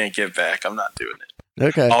life I can't get back. I'm not doing it.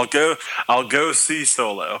 Okay. I'll go see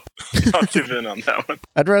Solo. I'll give in on that one.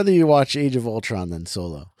 I'd rather you watch Age of Ultron than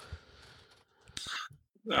Solo.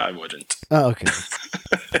 I wouldn't. Oh, okay.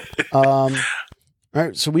 All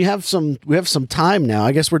right, so we have some time now.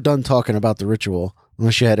 I guess we're done talking about The Ritual,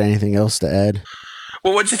 unless you had anything else to add.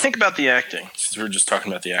 Well, what'd you think about the acting? Since we're just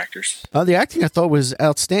talking about the actors. The acting I thought was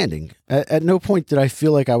outstanding. At no point did I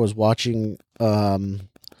feel like I was watching a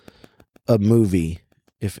movie,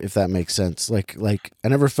 if that makes sense. Like I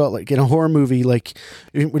never felt like in a horror movie, like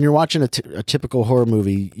when you're watching a typical horror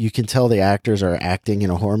movie, you can tell the actors are acting in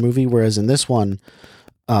a horror movie. Whereas in this one,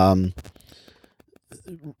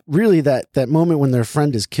 really that moment when their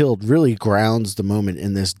friend is killed really grounds the moment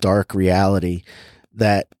in this dark reality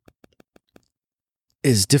that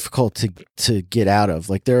is difficult to get out of.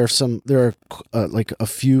 Like there are like a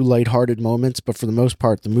few lighthearted moments, but for the most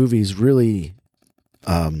part, the movie's really,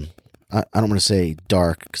 I don't want to say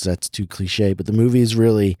dark because that's too cliche, but the movie is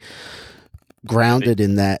really grounded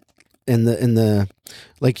in that, in the,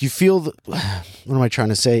 like you feel, what am I trying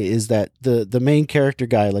to say is that the main character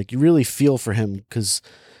guy, like you really feel for him because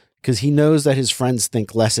he knows that his friends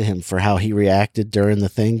think less of him for how he reacted during the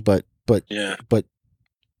thing, but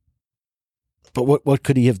what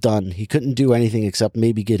could he have done? He couldn't do anything except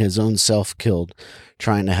maybe get his own self killed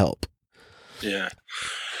trying to help. Yeah.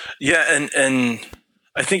 Yeah. And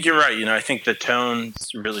I think you're right. I think the tone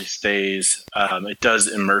really stays. It does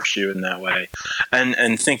immerse you in that way.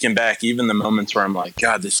 And thinking back, even the moments where I'm like,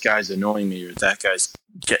 God, this guy's annoying me, or that guy's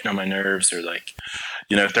getting on my nerves, or like,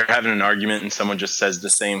 if they're having an argument and someone just says the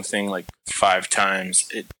same thing like 5 times,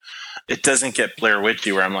 it doesn't get Blair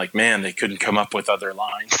Witchy where I'm like, man, they couldn't come up with other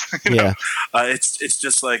lines. Yeah. It's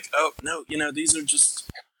just like, oh no, these are just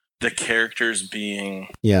the characters being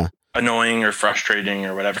annoying or frustrating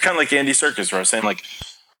or whatever. Kind of like Andy Serkis, where I was saying like,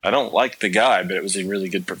 I don't like the guy, but it was a really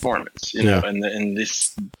good performance, you know. And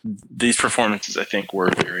these performances, I think, were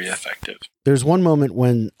very effective. There's one moment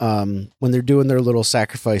when they're doing their little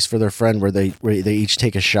sacrifice for their friend, where they each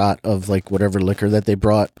take a shot of like whatever liquor that they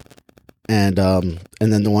brought, and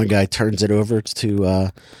then the one guy turns it over to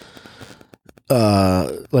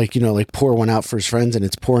like pour one out for his friends, and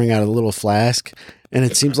it's pouring out of a little flask. And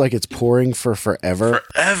it seems like it's pouring for forever.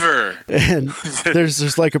 And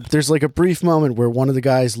there's like a brief moment where one of the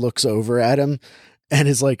guys looks over at him and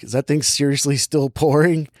is like, "Is that thing seriously still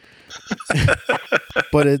pouring?"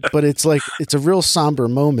 but it's like, it's a real somber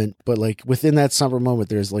moment. But like within that somber moment,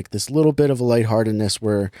 there's like this little bit of a lightheartedness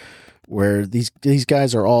where these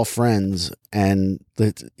guys are all friends, and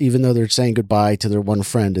even though they're saying goodbye to their one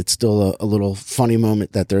friend, it's still a little funny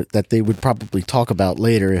moment that they would probably talk about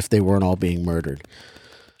later if they weren't all being murdered.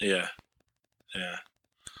 Yeah.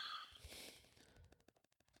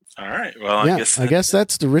 All right. Well, I guess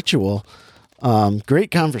that's The Ritual.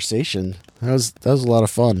 Great conversation. That was a lot of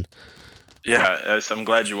fun. Yeah, I'm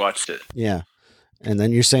glad you watched it. Yeah. And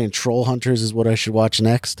then you're saying Troll Hunters is what I should watch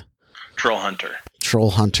next? Troll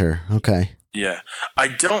Hunter. Okay. Yeah. I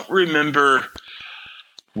don't remember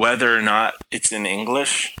whether or not it's in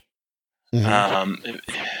English. Mm-hmm.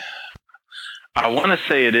 I want to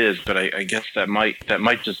say it is, but I guess that might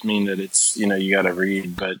just mean that it's, you got to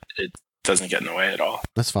read, but it doesn't get in the way at all.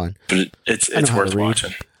 That's fine. But it's worth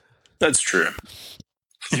watching. That's true.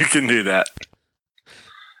 You can do that.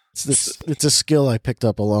 It's a skill I picked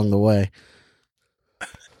up along the way.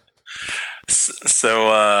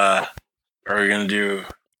 So, are we going to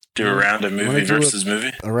do a round of movie versus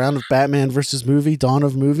movie? A round of Batman versus movie, Dawn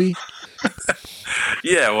of Movie?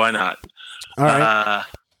 Yeah, why not? All right.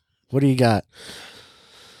 What do you got?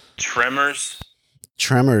 Tremors.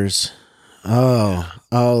 Oh,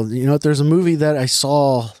 there's a movie that I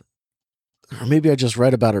saw, or maybe I just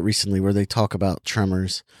read about it recently, where they talk about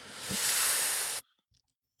Tremors.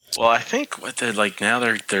 Well, I think what they're like now,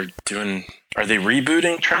 they're doing. Are they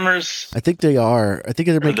rebooting Tremors? I think they are. I think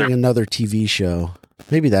they're making another TV show.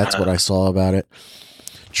 Maybe that's what I saw about it.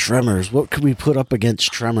 Tremors. What could we put up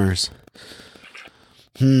against Tremors?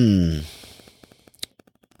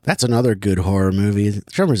 That's another good horror movie.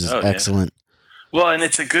 Tremors is excellent. Well, and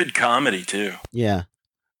it's a good comedy too. Yeah.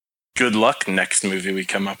 Good luck next movie we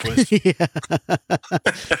come up with.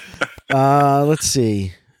 Let's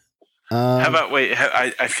see. How about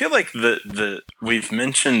I feel like we've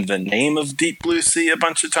mentioned the name of Deep Blue Sea a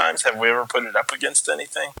bunch of times. Have we ever put it up against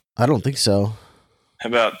anything? I don't think so. How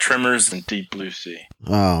about Tremors and Deep Blue Sea?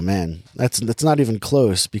 Oh man, that's not even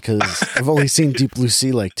close, because I've only seen Deep Blue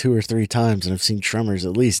Sea like 2 or 3 times, and I've seen Tremors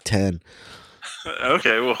at least 10.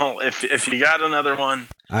 Okay, well, if you got another one,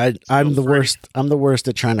 I'm the worst. I'm the worst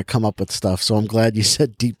at trying to come up with stuff. So I'm glad you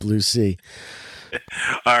said Deep Blue Sea.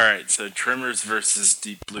 All right, so Tremors versus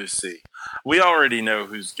Deep Blue Sea. We already know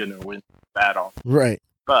who's going to win the battle. Right.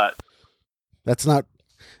 But that's not.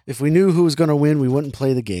 If we knew who was going to win, we wouldn't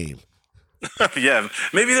play the game. Yeah,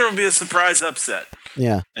 maybe there will be a surprise upset.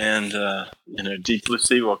 Yeah. And Deep Blue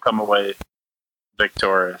Sea will come away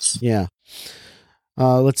victorious. Yeah.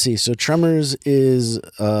 Let's see. So Tremors is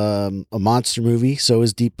a monster movie. So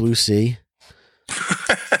is Deep Blue Sea.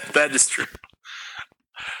 That is true.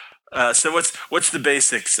 So what's the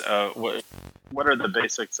basics? What are the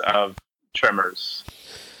basics of Tremors?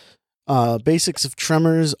 Basics of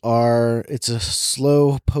Tremors are, it's a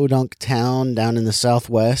slow podunk town down in the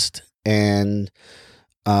Southwest, and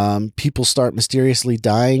people start mysteriously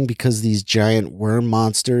dying because these giant worm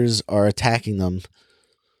monsters are attacking them.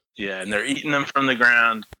 Yeah, and they're eating them from the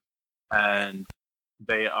ground, and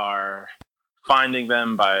they are finding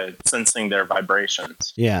them by sensing their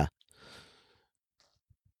vibrations. Yeah.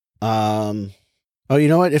 Oh, you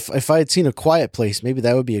know what? If I had seen A Quiet Place, maybe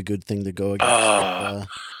that would be a good thing to go against.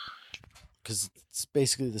 Because it's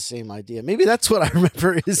basically the same idea. Maybe that's what I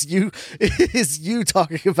remember is you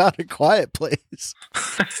talking about A Quiet Place.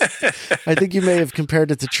 I think you may have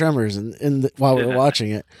compared it to Tremors while we were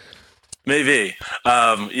watching it. Maybe.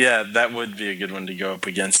 Yeah, that would be a good one to go up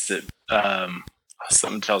against it.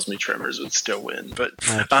 Something tells me Tremors would still win, but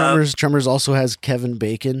Tremors also has Kevin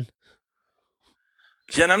Bacon.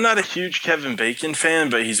 Yeah, and I'm not a huge Kevin Bacon fan,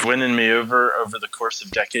 but he's winning me over the course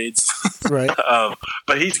of decades. Right.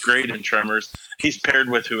 But he's great in Tremors. He's paired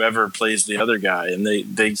with whoever plays the other guy, and they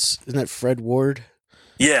isn't that Fred Ward?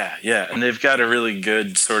 Yeah, yeah, and they've got a really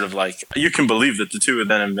good sort of like, you can believe that the two of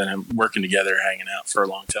them have been working together, hanging out for a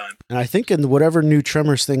long time. And I think in whatever new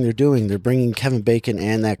Tremors thing they're doing, they're bringing Kevin Bacon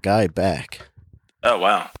and that guy back. Oh,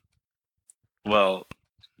 wow. Well,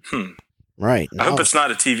 Right. I hope it's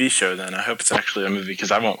not a TV show then. I hope it's actually a movie,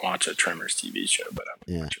 because I won't watch a Tremors TV show, but I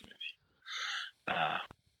will watch a movie.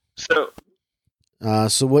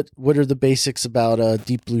 So what are the basics about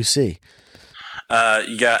Deep Blue Sea?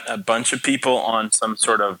 You got a bunch of people on some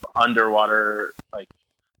sort of underwater, like,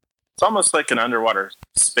 it's almost like an underwater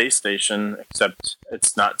space station, except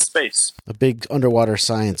it's not space. A big underwater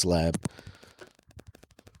science lab.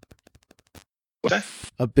 What?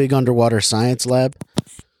 A big underwater science lab.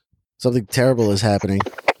 Something terrible is happening.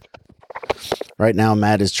 Right now,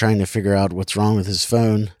 Matt is trying to figure out what's wrong with his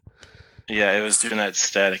phone. Yeah, it was doing that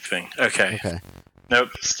static thing. Okay. Nope,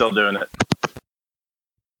 still doing it.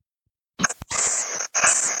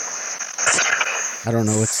 I don't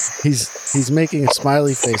know what's he's making a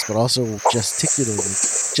smiley face, but also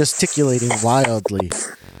gesticulating wildly.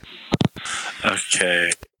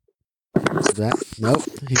 Okay. Nope,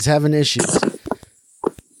 he's having issues.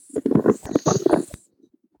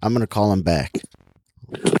 I'm gonna call him back.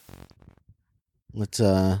 Let's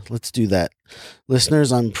do that.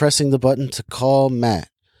 Listeners, I'm pressing the button to call Matt.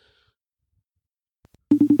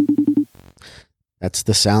 That's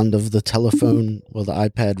the sound of the telephone, the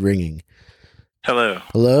iPad ringing. Hello.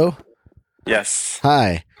 Hello? Yes.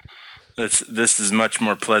 Hi. This is much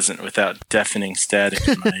more pleasant without deafening static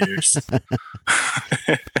in my ears.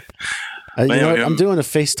 I'm doing a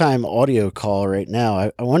FaceTime audio call right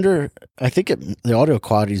now. I wonder, I think the audio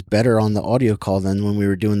quality is better on the audio call than when we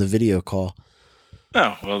were doing the video call.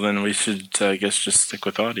 Oh, well then we should, I guess, just stick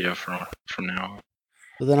with audio from now on.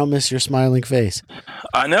 But then I'll miss your smiling face.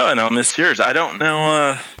 I know, and I'll miss yours. I don't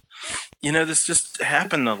know, this just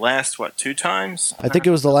happened the last, 2 times? I think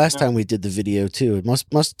it was the last time we did the video, too. It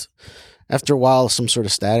must after a while, some sort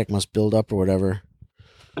of static must build up or whatever.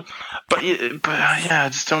 But I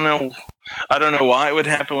just don't know. I don't know why it would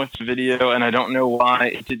happen with the video, and I don't know why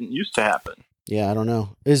it didn't used to happen. Yeah, I don't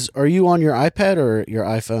know. Are you on your iPad or your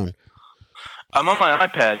iPhone? I'm on my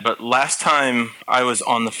iPad, but last time I was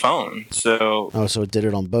on the phone, so... Oh, so it did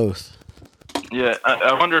it on both. Yeah,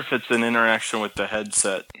 I wonder if it's an interaction with the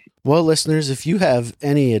headset. Well, listeners, if you have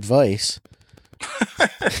any advice...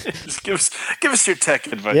 Just give us your tech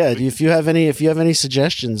advice. Yeah, if you have any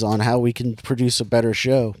suggestions on how we can produce a better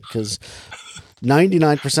show, because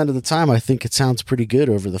 99% of the time I think it sounds pretty good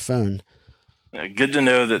over the phone. Yeah, good to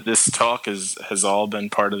know that this talk has all been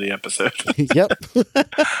part of the episode. Yep.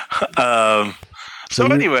 So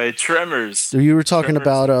anyway, Tremors. So you were talking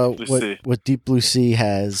about what Deep Blue Sea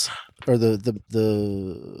has, or the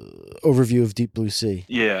overview of Deep Blue Sea.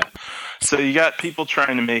 Yeah. So you got people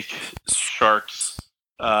trying to make sharks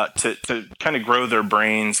to kind of grow their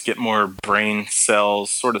brains, get more brain cells,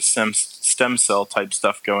 sort of stem cell type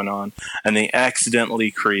stuff going on, and they accidentally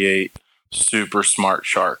create super smart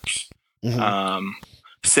sharks. Mm-hmm.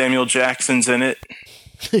 Samuel Jackson's in it.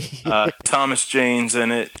 Thomas Jane's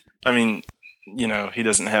in it. I mean, he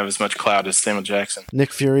doesn't have as much clout as Samuel Jackson.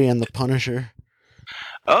 Nick Fury and the Punisher.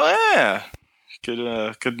 Oh yeah,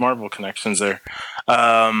 good Marvel connections there.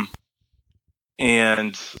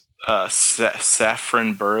 And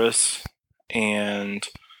Saffron Burris and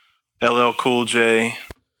LL Cool J,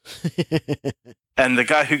 and the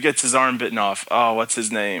guy who gets his arm bitten off. Oh, what's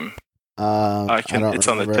his name? It's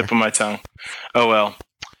on the tip of my tongue. Oh well.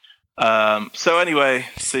 So anyway,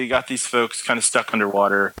 you got these folks kind of stuck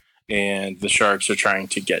underwater, and the sharks are trying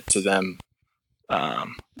to get to them.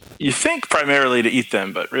 You think primarily to eat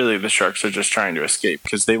them, but really the sharks are just trying to escape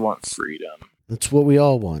because they want freedom. That's what we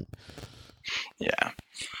all want. Yeah.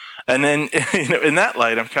 And then, in that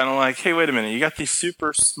light, I'm kind of like, hey, wait a minute. You got these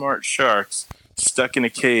super smart sharks stuck in a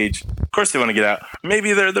cage. Of course they want to get out.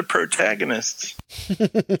 Maybe they're the protagonists.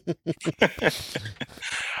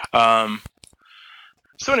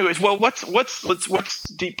 So anyways, well, what's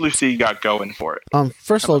Deep Blue Sea got going for it?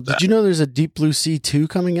 First of all, did you know there's a Deep Blue Sea 2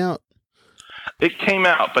 coming out? It came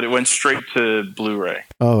out, but it went straight to Blu-ray.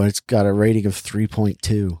 Oh, it's got a rating of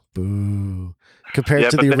 3.2. Boo.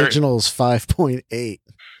 Compared to the original's 5.8.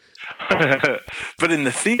 But in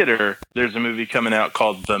the theater, there's a movie coming out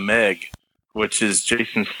called The Meg, which is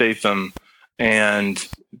Jason Statham and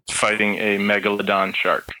fighting a megalodon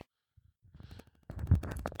shark.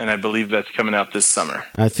 And I believe that's coming out this summer.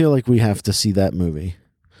 I feel like we have to see that movie.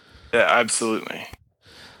 Yeah, absolutely.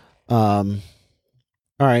 All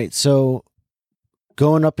right, so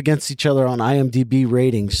going up against each other on IMDb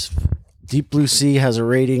ratings, Deep Blue Sea has a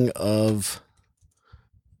rating of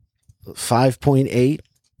 5.8,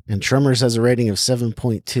 And Tremors has a rating of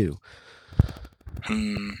 7.2.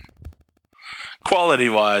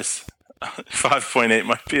 Quality-wise, 5.8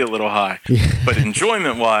 might be a little high, but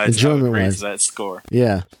enjoyment-wise, I would raise that score.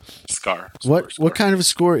 Yeah. Score. What kind of a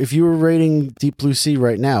score, if you were rating Deep Blue Sea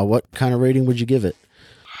right now, what kind of rating would you give it?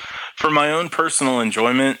 For my own personal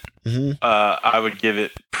enjoyment, I would give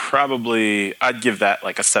it I'd give that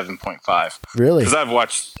like a 7.5. Really? Because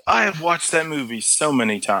I have watched that movie so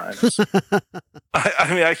many times.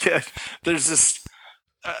 I can't. There's just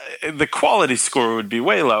the quality score would be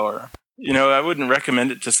way lower. I wouldn't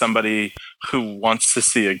recommend it to somebody who wants to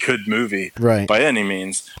see a good movie, right, by any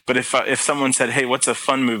means. But if someone said, "Hey, what's a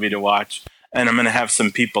fun movie to watch?" and I'm going to have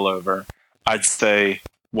some people over, I'd say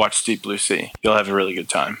watch Deep Blue Sea. You'll have a really good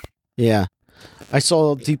time. Yeah, I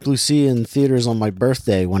saw Deep Blue Sea in theaters on my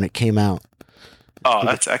birthday when it came out. Oh,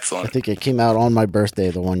 that's excellent. I think it came out on my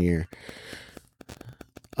birthday the one year.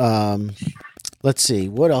 Let's see,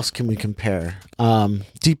 what else can we compare?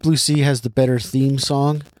 Deep Blue Sea has the better theme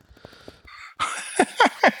song.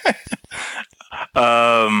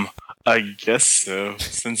 I guess so,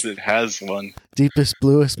 since it has one. Deepest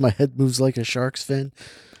bluest, my head moves like a shark's fin.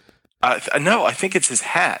 No, I think it's his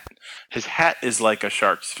hat. His hat is like a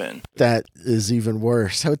shark's fin. That is even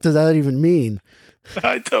worse. What does that even mean?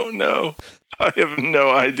 I don't know. I have no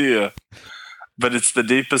idea. But it's the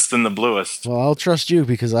deepest and the bluest. Well, I'll trust you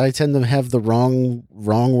because I tend to have the wrong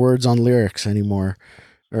words on lyrics anymore,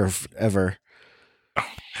 or ever.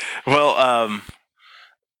 Well,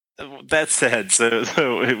 that said,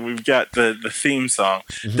 so we've got the theme song.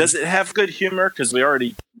 Mm-hmm. Does it have good humor? Because we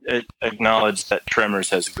already acknowledged that Tremors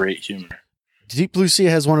has great humor. Deep Blue Sea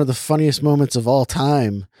has one of the funniest moments of all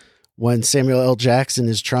time when Samuel L. Jackson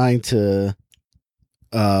is trying to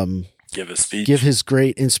give a speech, give his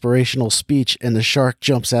great inspirational speech, and the shark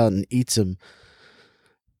jumps out and eats him.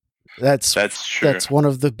 That's true. That's one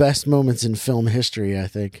of the best moments in film history, I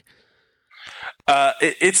think.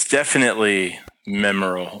 It's definitely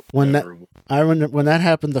memorable. When that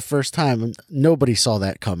happened the first time, nobody saw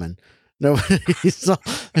that coming. Nobody saw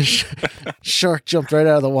a shark jumped right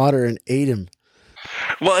out of the water and ate him.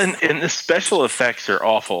 Well, and the special effects are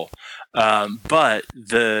awful, but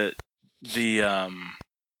the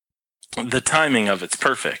timing of it's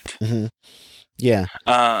perfect. Mm-hmm. Yeah.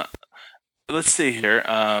 Let's see here.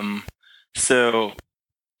 So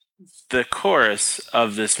the chorus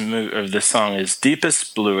of this song is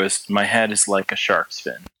deepest bluest. My hat is like a shark's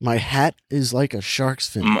fin. My hat is like a shark's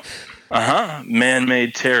fin.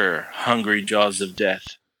 Man-made terror, hungry jaws of death.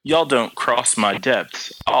 Y'all don't cross my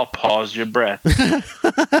depths. I'll pause your breath.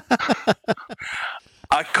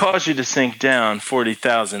 I cause you to sink down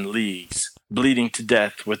 40,000 leagues, bleeding to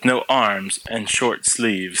death with no arms and short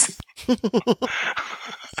sleeves.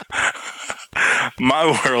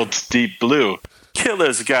 My world's deep blue.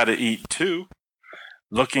 Killers gotta eat too.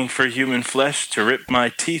 Looking for human flesh to rip my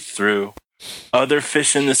teeth through. Other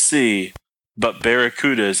fish in the sea, but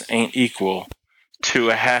barracudas ain't equal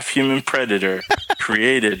to a half-human predator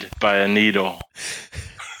created by a needle.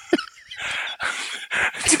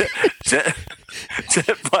 Jet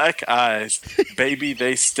black eyes, baby,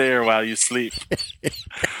 they stare while you sleep.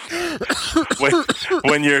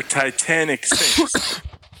 When your Titanic sinks,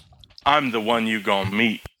 I'm the one you gonna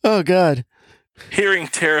meet. Oh, God. Hearing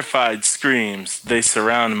terrified screams, they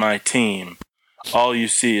surround my team. All you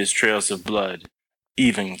see is trails of blood.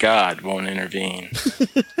 Even God won't intervene.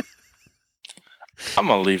 I'm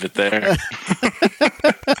going to leave it there.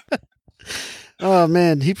 Oh,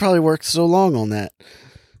 man. He probably worked so long on that.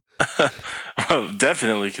 Well,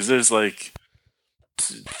 definitely, because there's like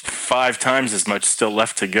 5 times as much still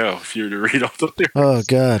left to go if you were to read all the lyrics. Oh,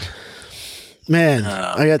 God. Man,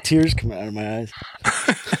 I got tears coming out of my eyes.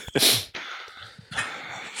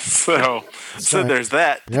 So there's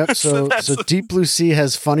that. Yep. So Deep Blue Sea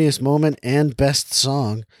has funniest moment and best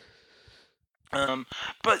song.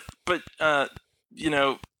 But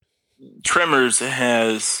Tremors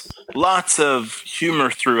has lots of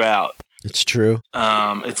humor throughout. It's true.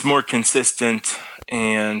 It's more consistent,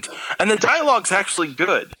 and the dialogue's actually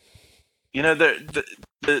good.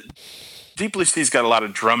 The Deep Blue Sea's got a lot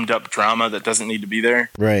of drummed up drama that doesn't need to be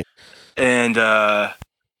there. Right. And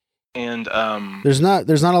there's not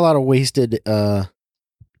a lot of wasted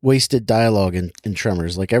dialogue in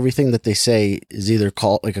Tremors. Like everything that they say is either a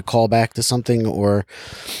callback to something or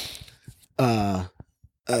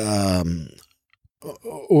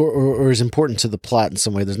is important to the plot in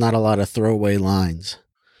some way. There's not a lot of throwaway lines.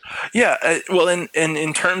 Yeah, well, and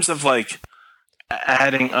in terms of like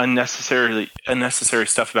adding unnecessary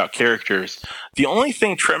stuff about characters, the only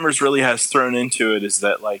thing Tremors really has thrown into it is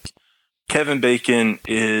that like Kevin Bacon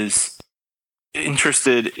is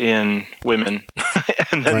interested in women,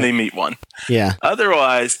 and then they meet one. Yeah.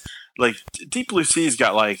 Otherwise, like Deep Blue Sea's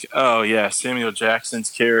got like, oh yeah, Samuel Jackson's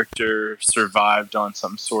character survived on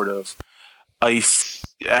some sort of ice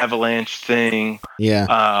avalanche thing.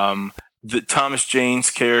 Yeah. The Thomas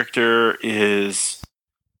Jane's character is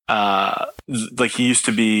like he used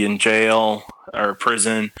to be in jail or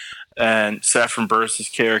prison, and Saffron Burris's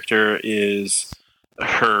character is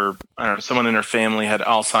her. I don't know, someone in her family had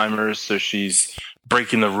Alzheimer's, so she's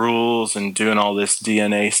breaking the rules and doing all this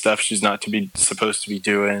DNA stuff she's not supposed to be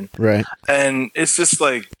doing. Right. And it's just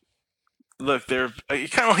like, look, they're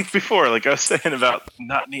kind of like before, like I was saying about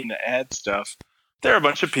not needing to add stuff. There are a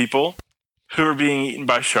bunch of people who are being eaten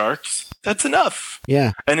by sharks. That's enough.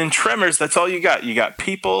 Yeah. And in Tremors, that's all you got. You got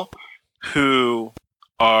people who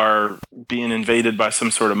are being invaded by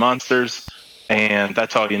some sort of monsters, and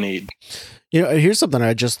that's all you need. You know, here's something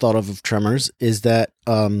I just thought of Tremors is that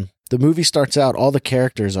the movie starts out, all the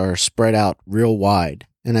characters are spread out real wide.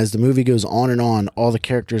 And as the movie goes on, all the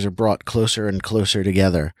characters are brought closer and closer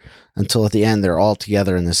together until at the end they're all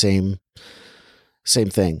together in the same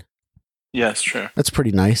thing. Yeah, it's true. That's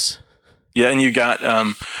pretty nice. Yeah, and you got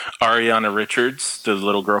Ariana Richards, the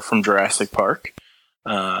little girl from Jurassic Park,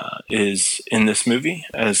 is in this movie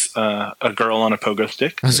as a girl on a pogo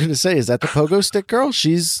stick. I was going to say, is that the pogo stick girl?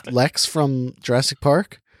 She's Lex from Jurassic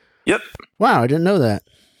Park? Yep. Wow, I didn't know that.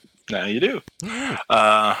 Now you do.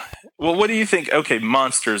 Well, what do you think? Okay,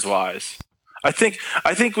 monsters-wise, I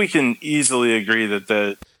think we can easily agree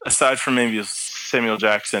that aside from maybe Samuel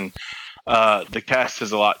Jackson, the cast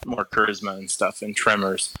has a lot more charisma and stuff in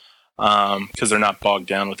Tremors because they're not bogged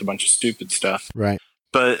down with a bunch of stupid stuff. Right.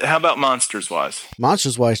 But how about monsters-wise?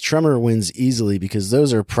 Monsters-wise, Tremor wins easily because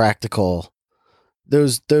those are practical. I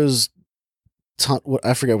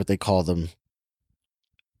forget what they call them.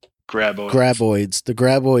 Graboids. The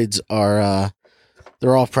graboids are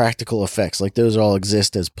they're all practical effects. Like those all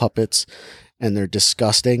exist as puppets, and they're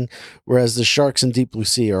disgusting. Whereas the sharks in Deep Blue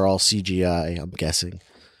Sea are all CGI. I'm guessing.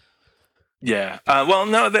 Yeah. Well,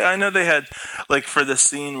 no. I know they had like for the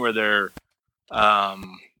scene where they're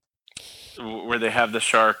where they have the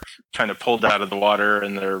shark kind of pulled out of the water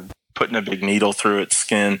and they're putting a big needle through its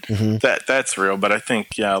skin. Mm-hmm. That's real, but I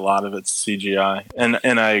think a lot of it's CGI.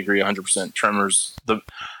 And I agree 100%. Tremors, the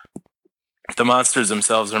monsters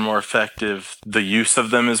themselves are more effective. The use of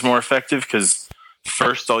them is more effective because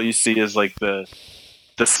first all you see is like the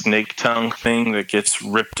snake tongue thing that gets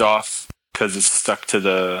ripped off because it's stuck to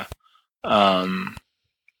the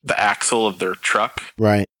axle of their truck.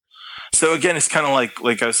 Right. So again, it's kind of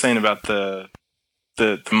like I was saying about the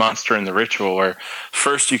monster in the ritual, where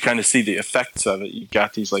first you kind of see the effects of it. You've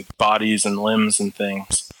got these like bodies and limbs and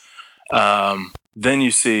things. Then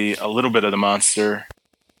you see a little bit of the monster.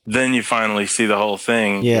 Then you finally see the whole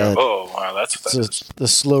thing. Yeah. Oh, wow, that's what that is. The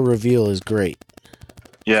slow reveal is great.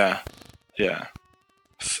 Yeah. Yeah.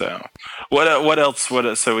 So what else?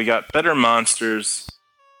 So we got better monsters,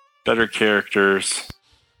 better characters,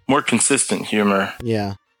 more consistent humor.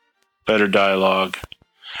 Yeah. Better dialogue.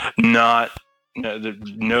 No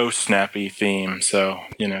snappy theme. So,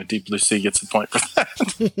 Deep Blue Sea gets a point for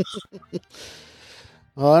that.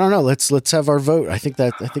 Well, I don't know. Let's have our vote. I think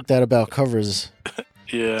that about covers.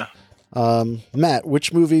 Yeah. Matt,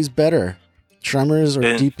 which movie's better? Tremors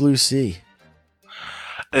or Deep Blue Sea?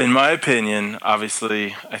 In my opinion,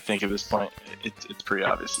 obviously, I think at this point, it's pretty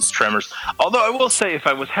obvious. It's Tremors. Although I will say, if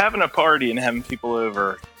I was having a party and having people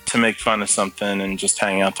over to make fun of something and just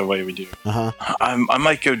hang out the way we do, I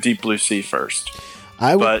might go Deep Blue Sea first.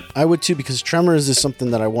 I would too, because Tremors is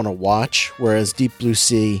something that I want to watch, whereas Deep Blue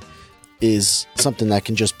Sea is something that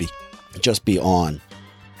can just be on.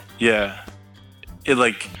 Yeah. It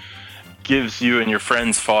like gives you and your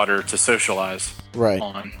friends fodder to socialize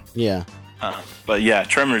on. Yeah. But yeah,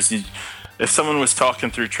 Tremors, if someone was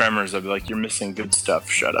talking through Tremors, I'd be like, you're missing good stuff.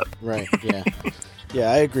 Shut up. Right. Yeah. Yeah,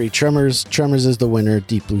 I agree. Tremors is the winner.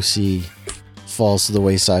 Deep Blue Sea falls to the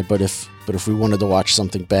wayside. But if we wanted to watch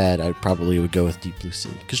something bad, I probably would go with Deep Blue Sea.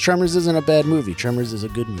 Because Tremors isn't a bad movie. Tremors is a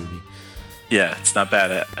good movie. Yeah, it's not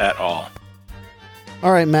bad at all.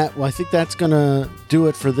 All right, Matt. Well, I think that's going to do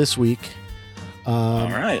it for this week. All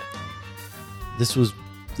right. This was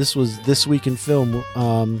This Week in Film.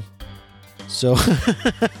 So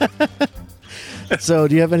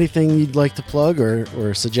do you have anything you'd like to plug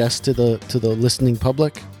or suggest to the listening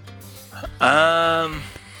public? No,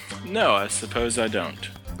 I suppose I don't.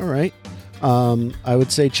 All right. I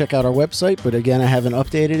would say check out our website, but again, I haven't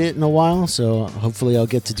updated it in a while, so hopefully I'll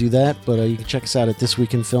get to do that. But you can check us out at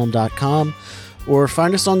thisweekinfilm.com or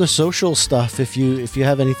find us on the social stuff if you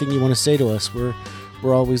have anything you want to say to us. We're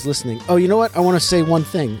always listening. Oh, you know what? I want to say one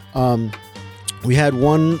thing. We had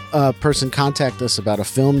one person contact us about a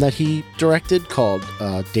film that he directed called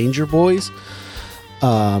Danger Boys.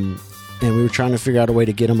 And we were trying to figure out a way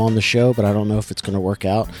to get him on the show, but I don't know if it's going to work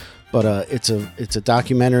out. But it's a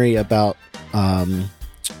documentary about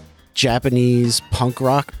Japanese punk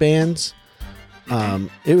rock bands.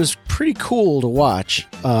 It was pretty cool to watch.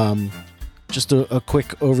 Just a quick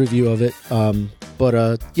overview of it.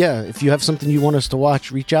 But yeah, if you have something you want us to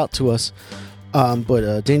watch, reach out to us.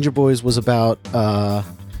 But Danger Boys was about,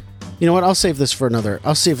 you know what? I'll save it for another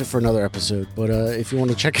episode. But if you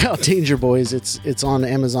want to check out Danger Boys, it's on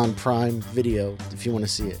Amazon Prime Video if you want to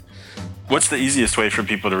see it. What's the easiest way for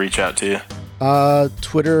people to reach out to you?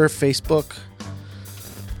 Twitter, Facebook,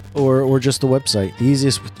 or just the website. The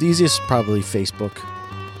easiest probably Facebook.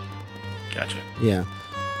 Gotcha. Yeah.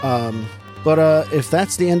 But if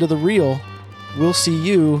that's the end of the reel, we'll see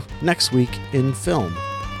you next week in film.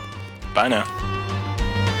 Bye now.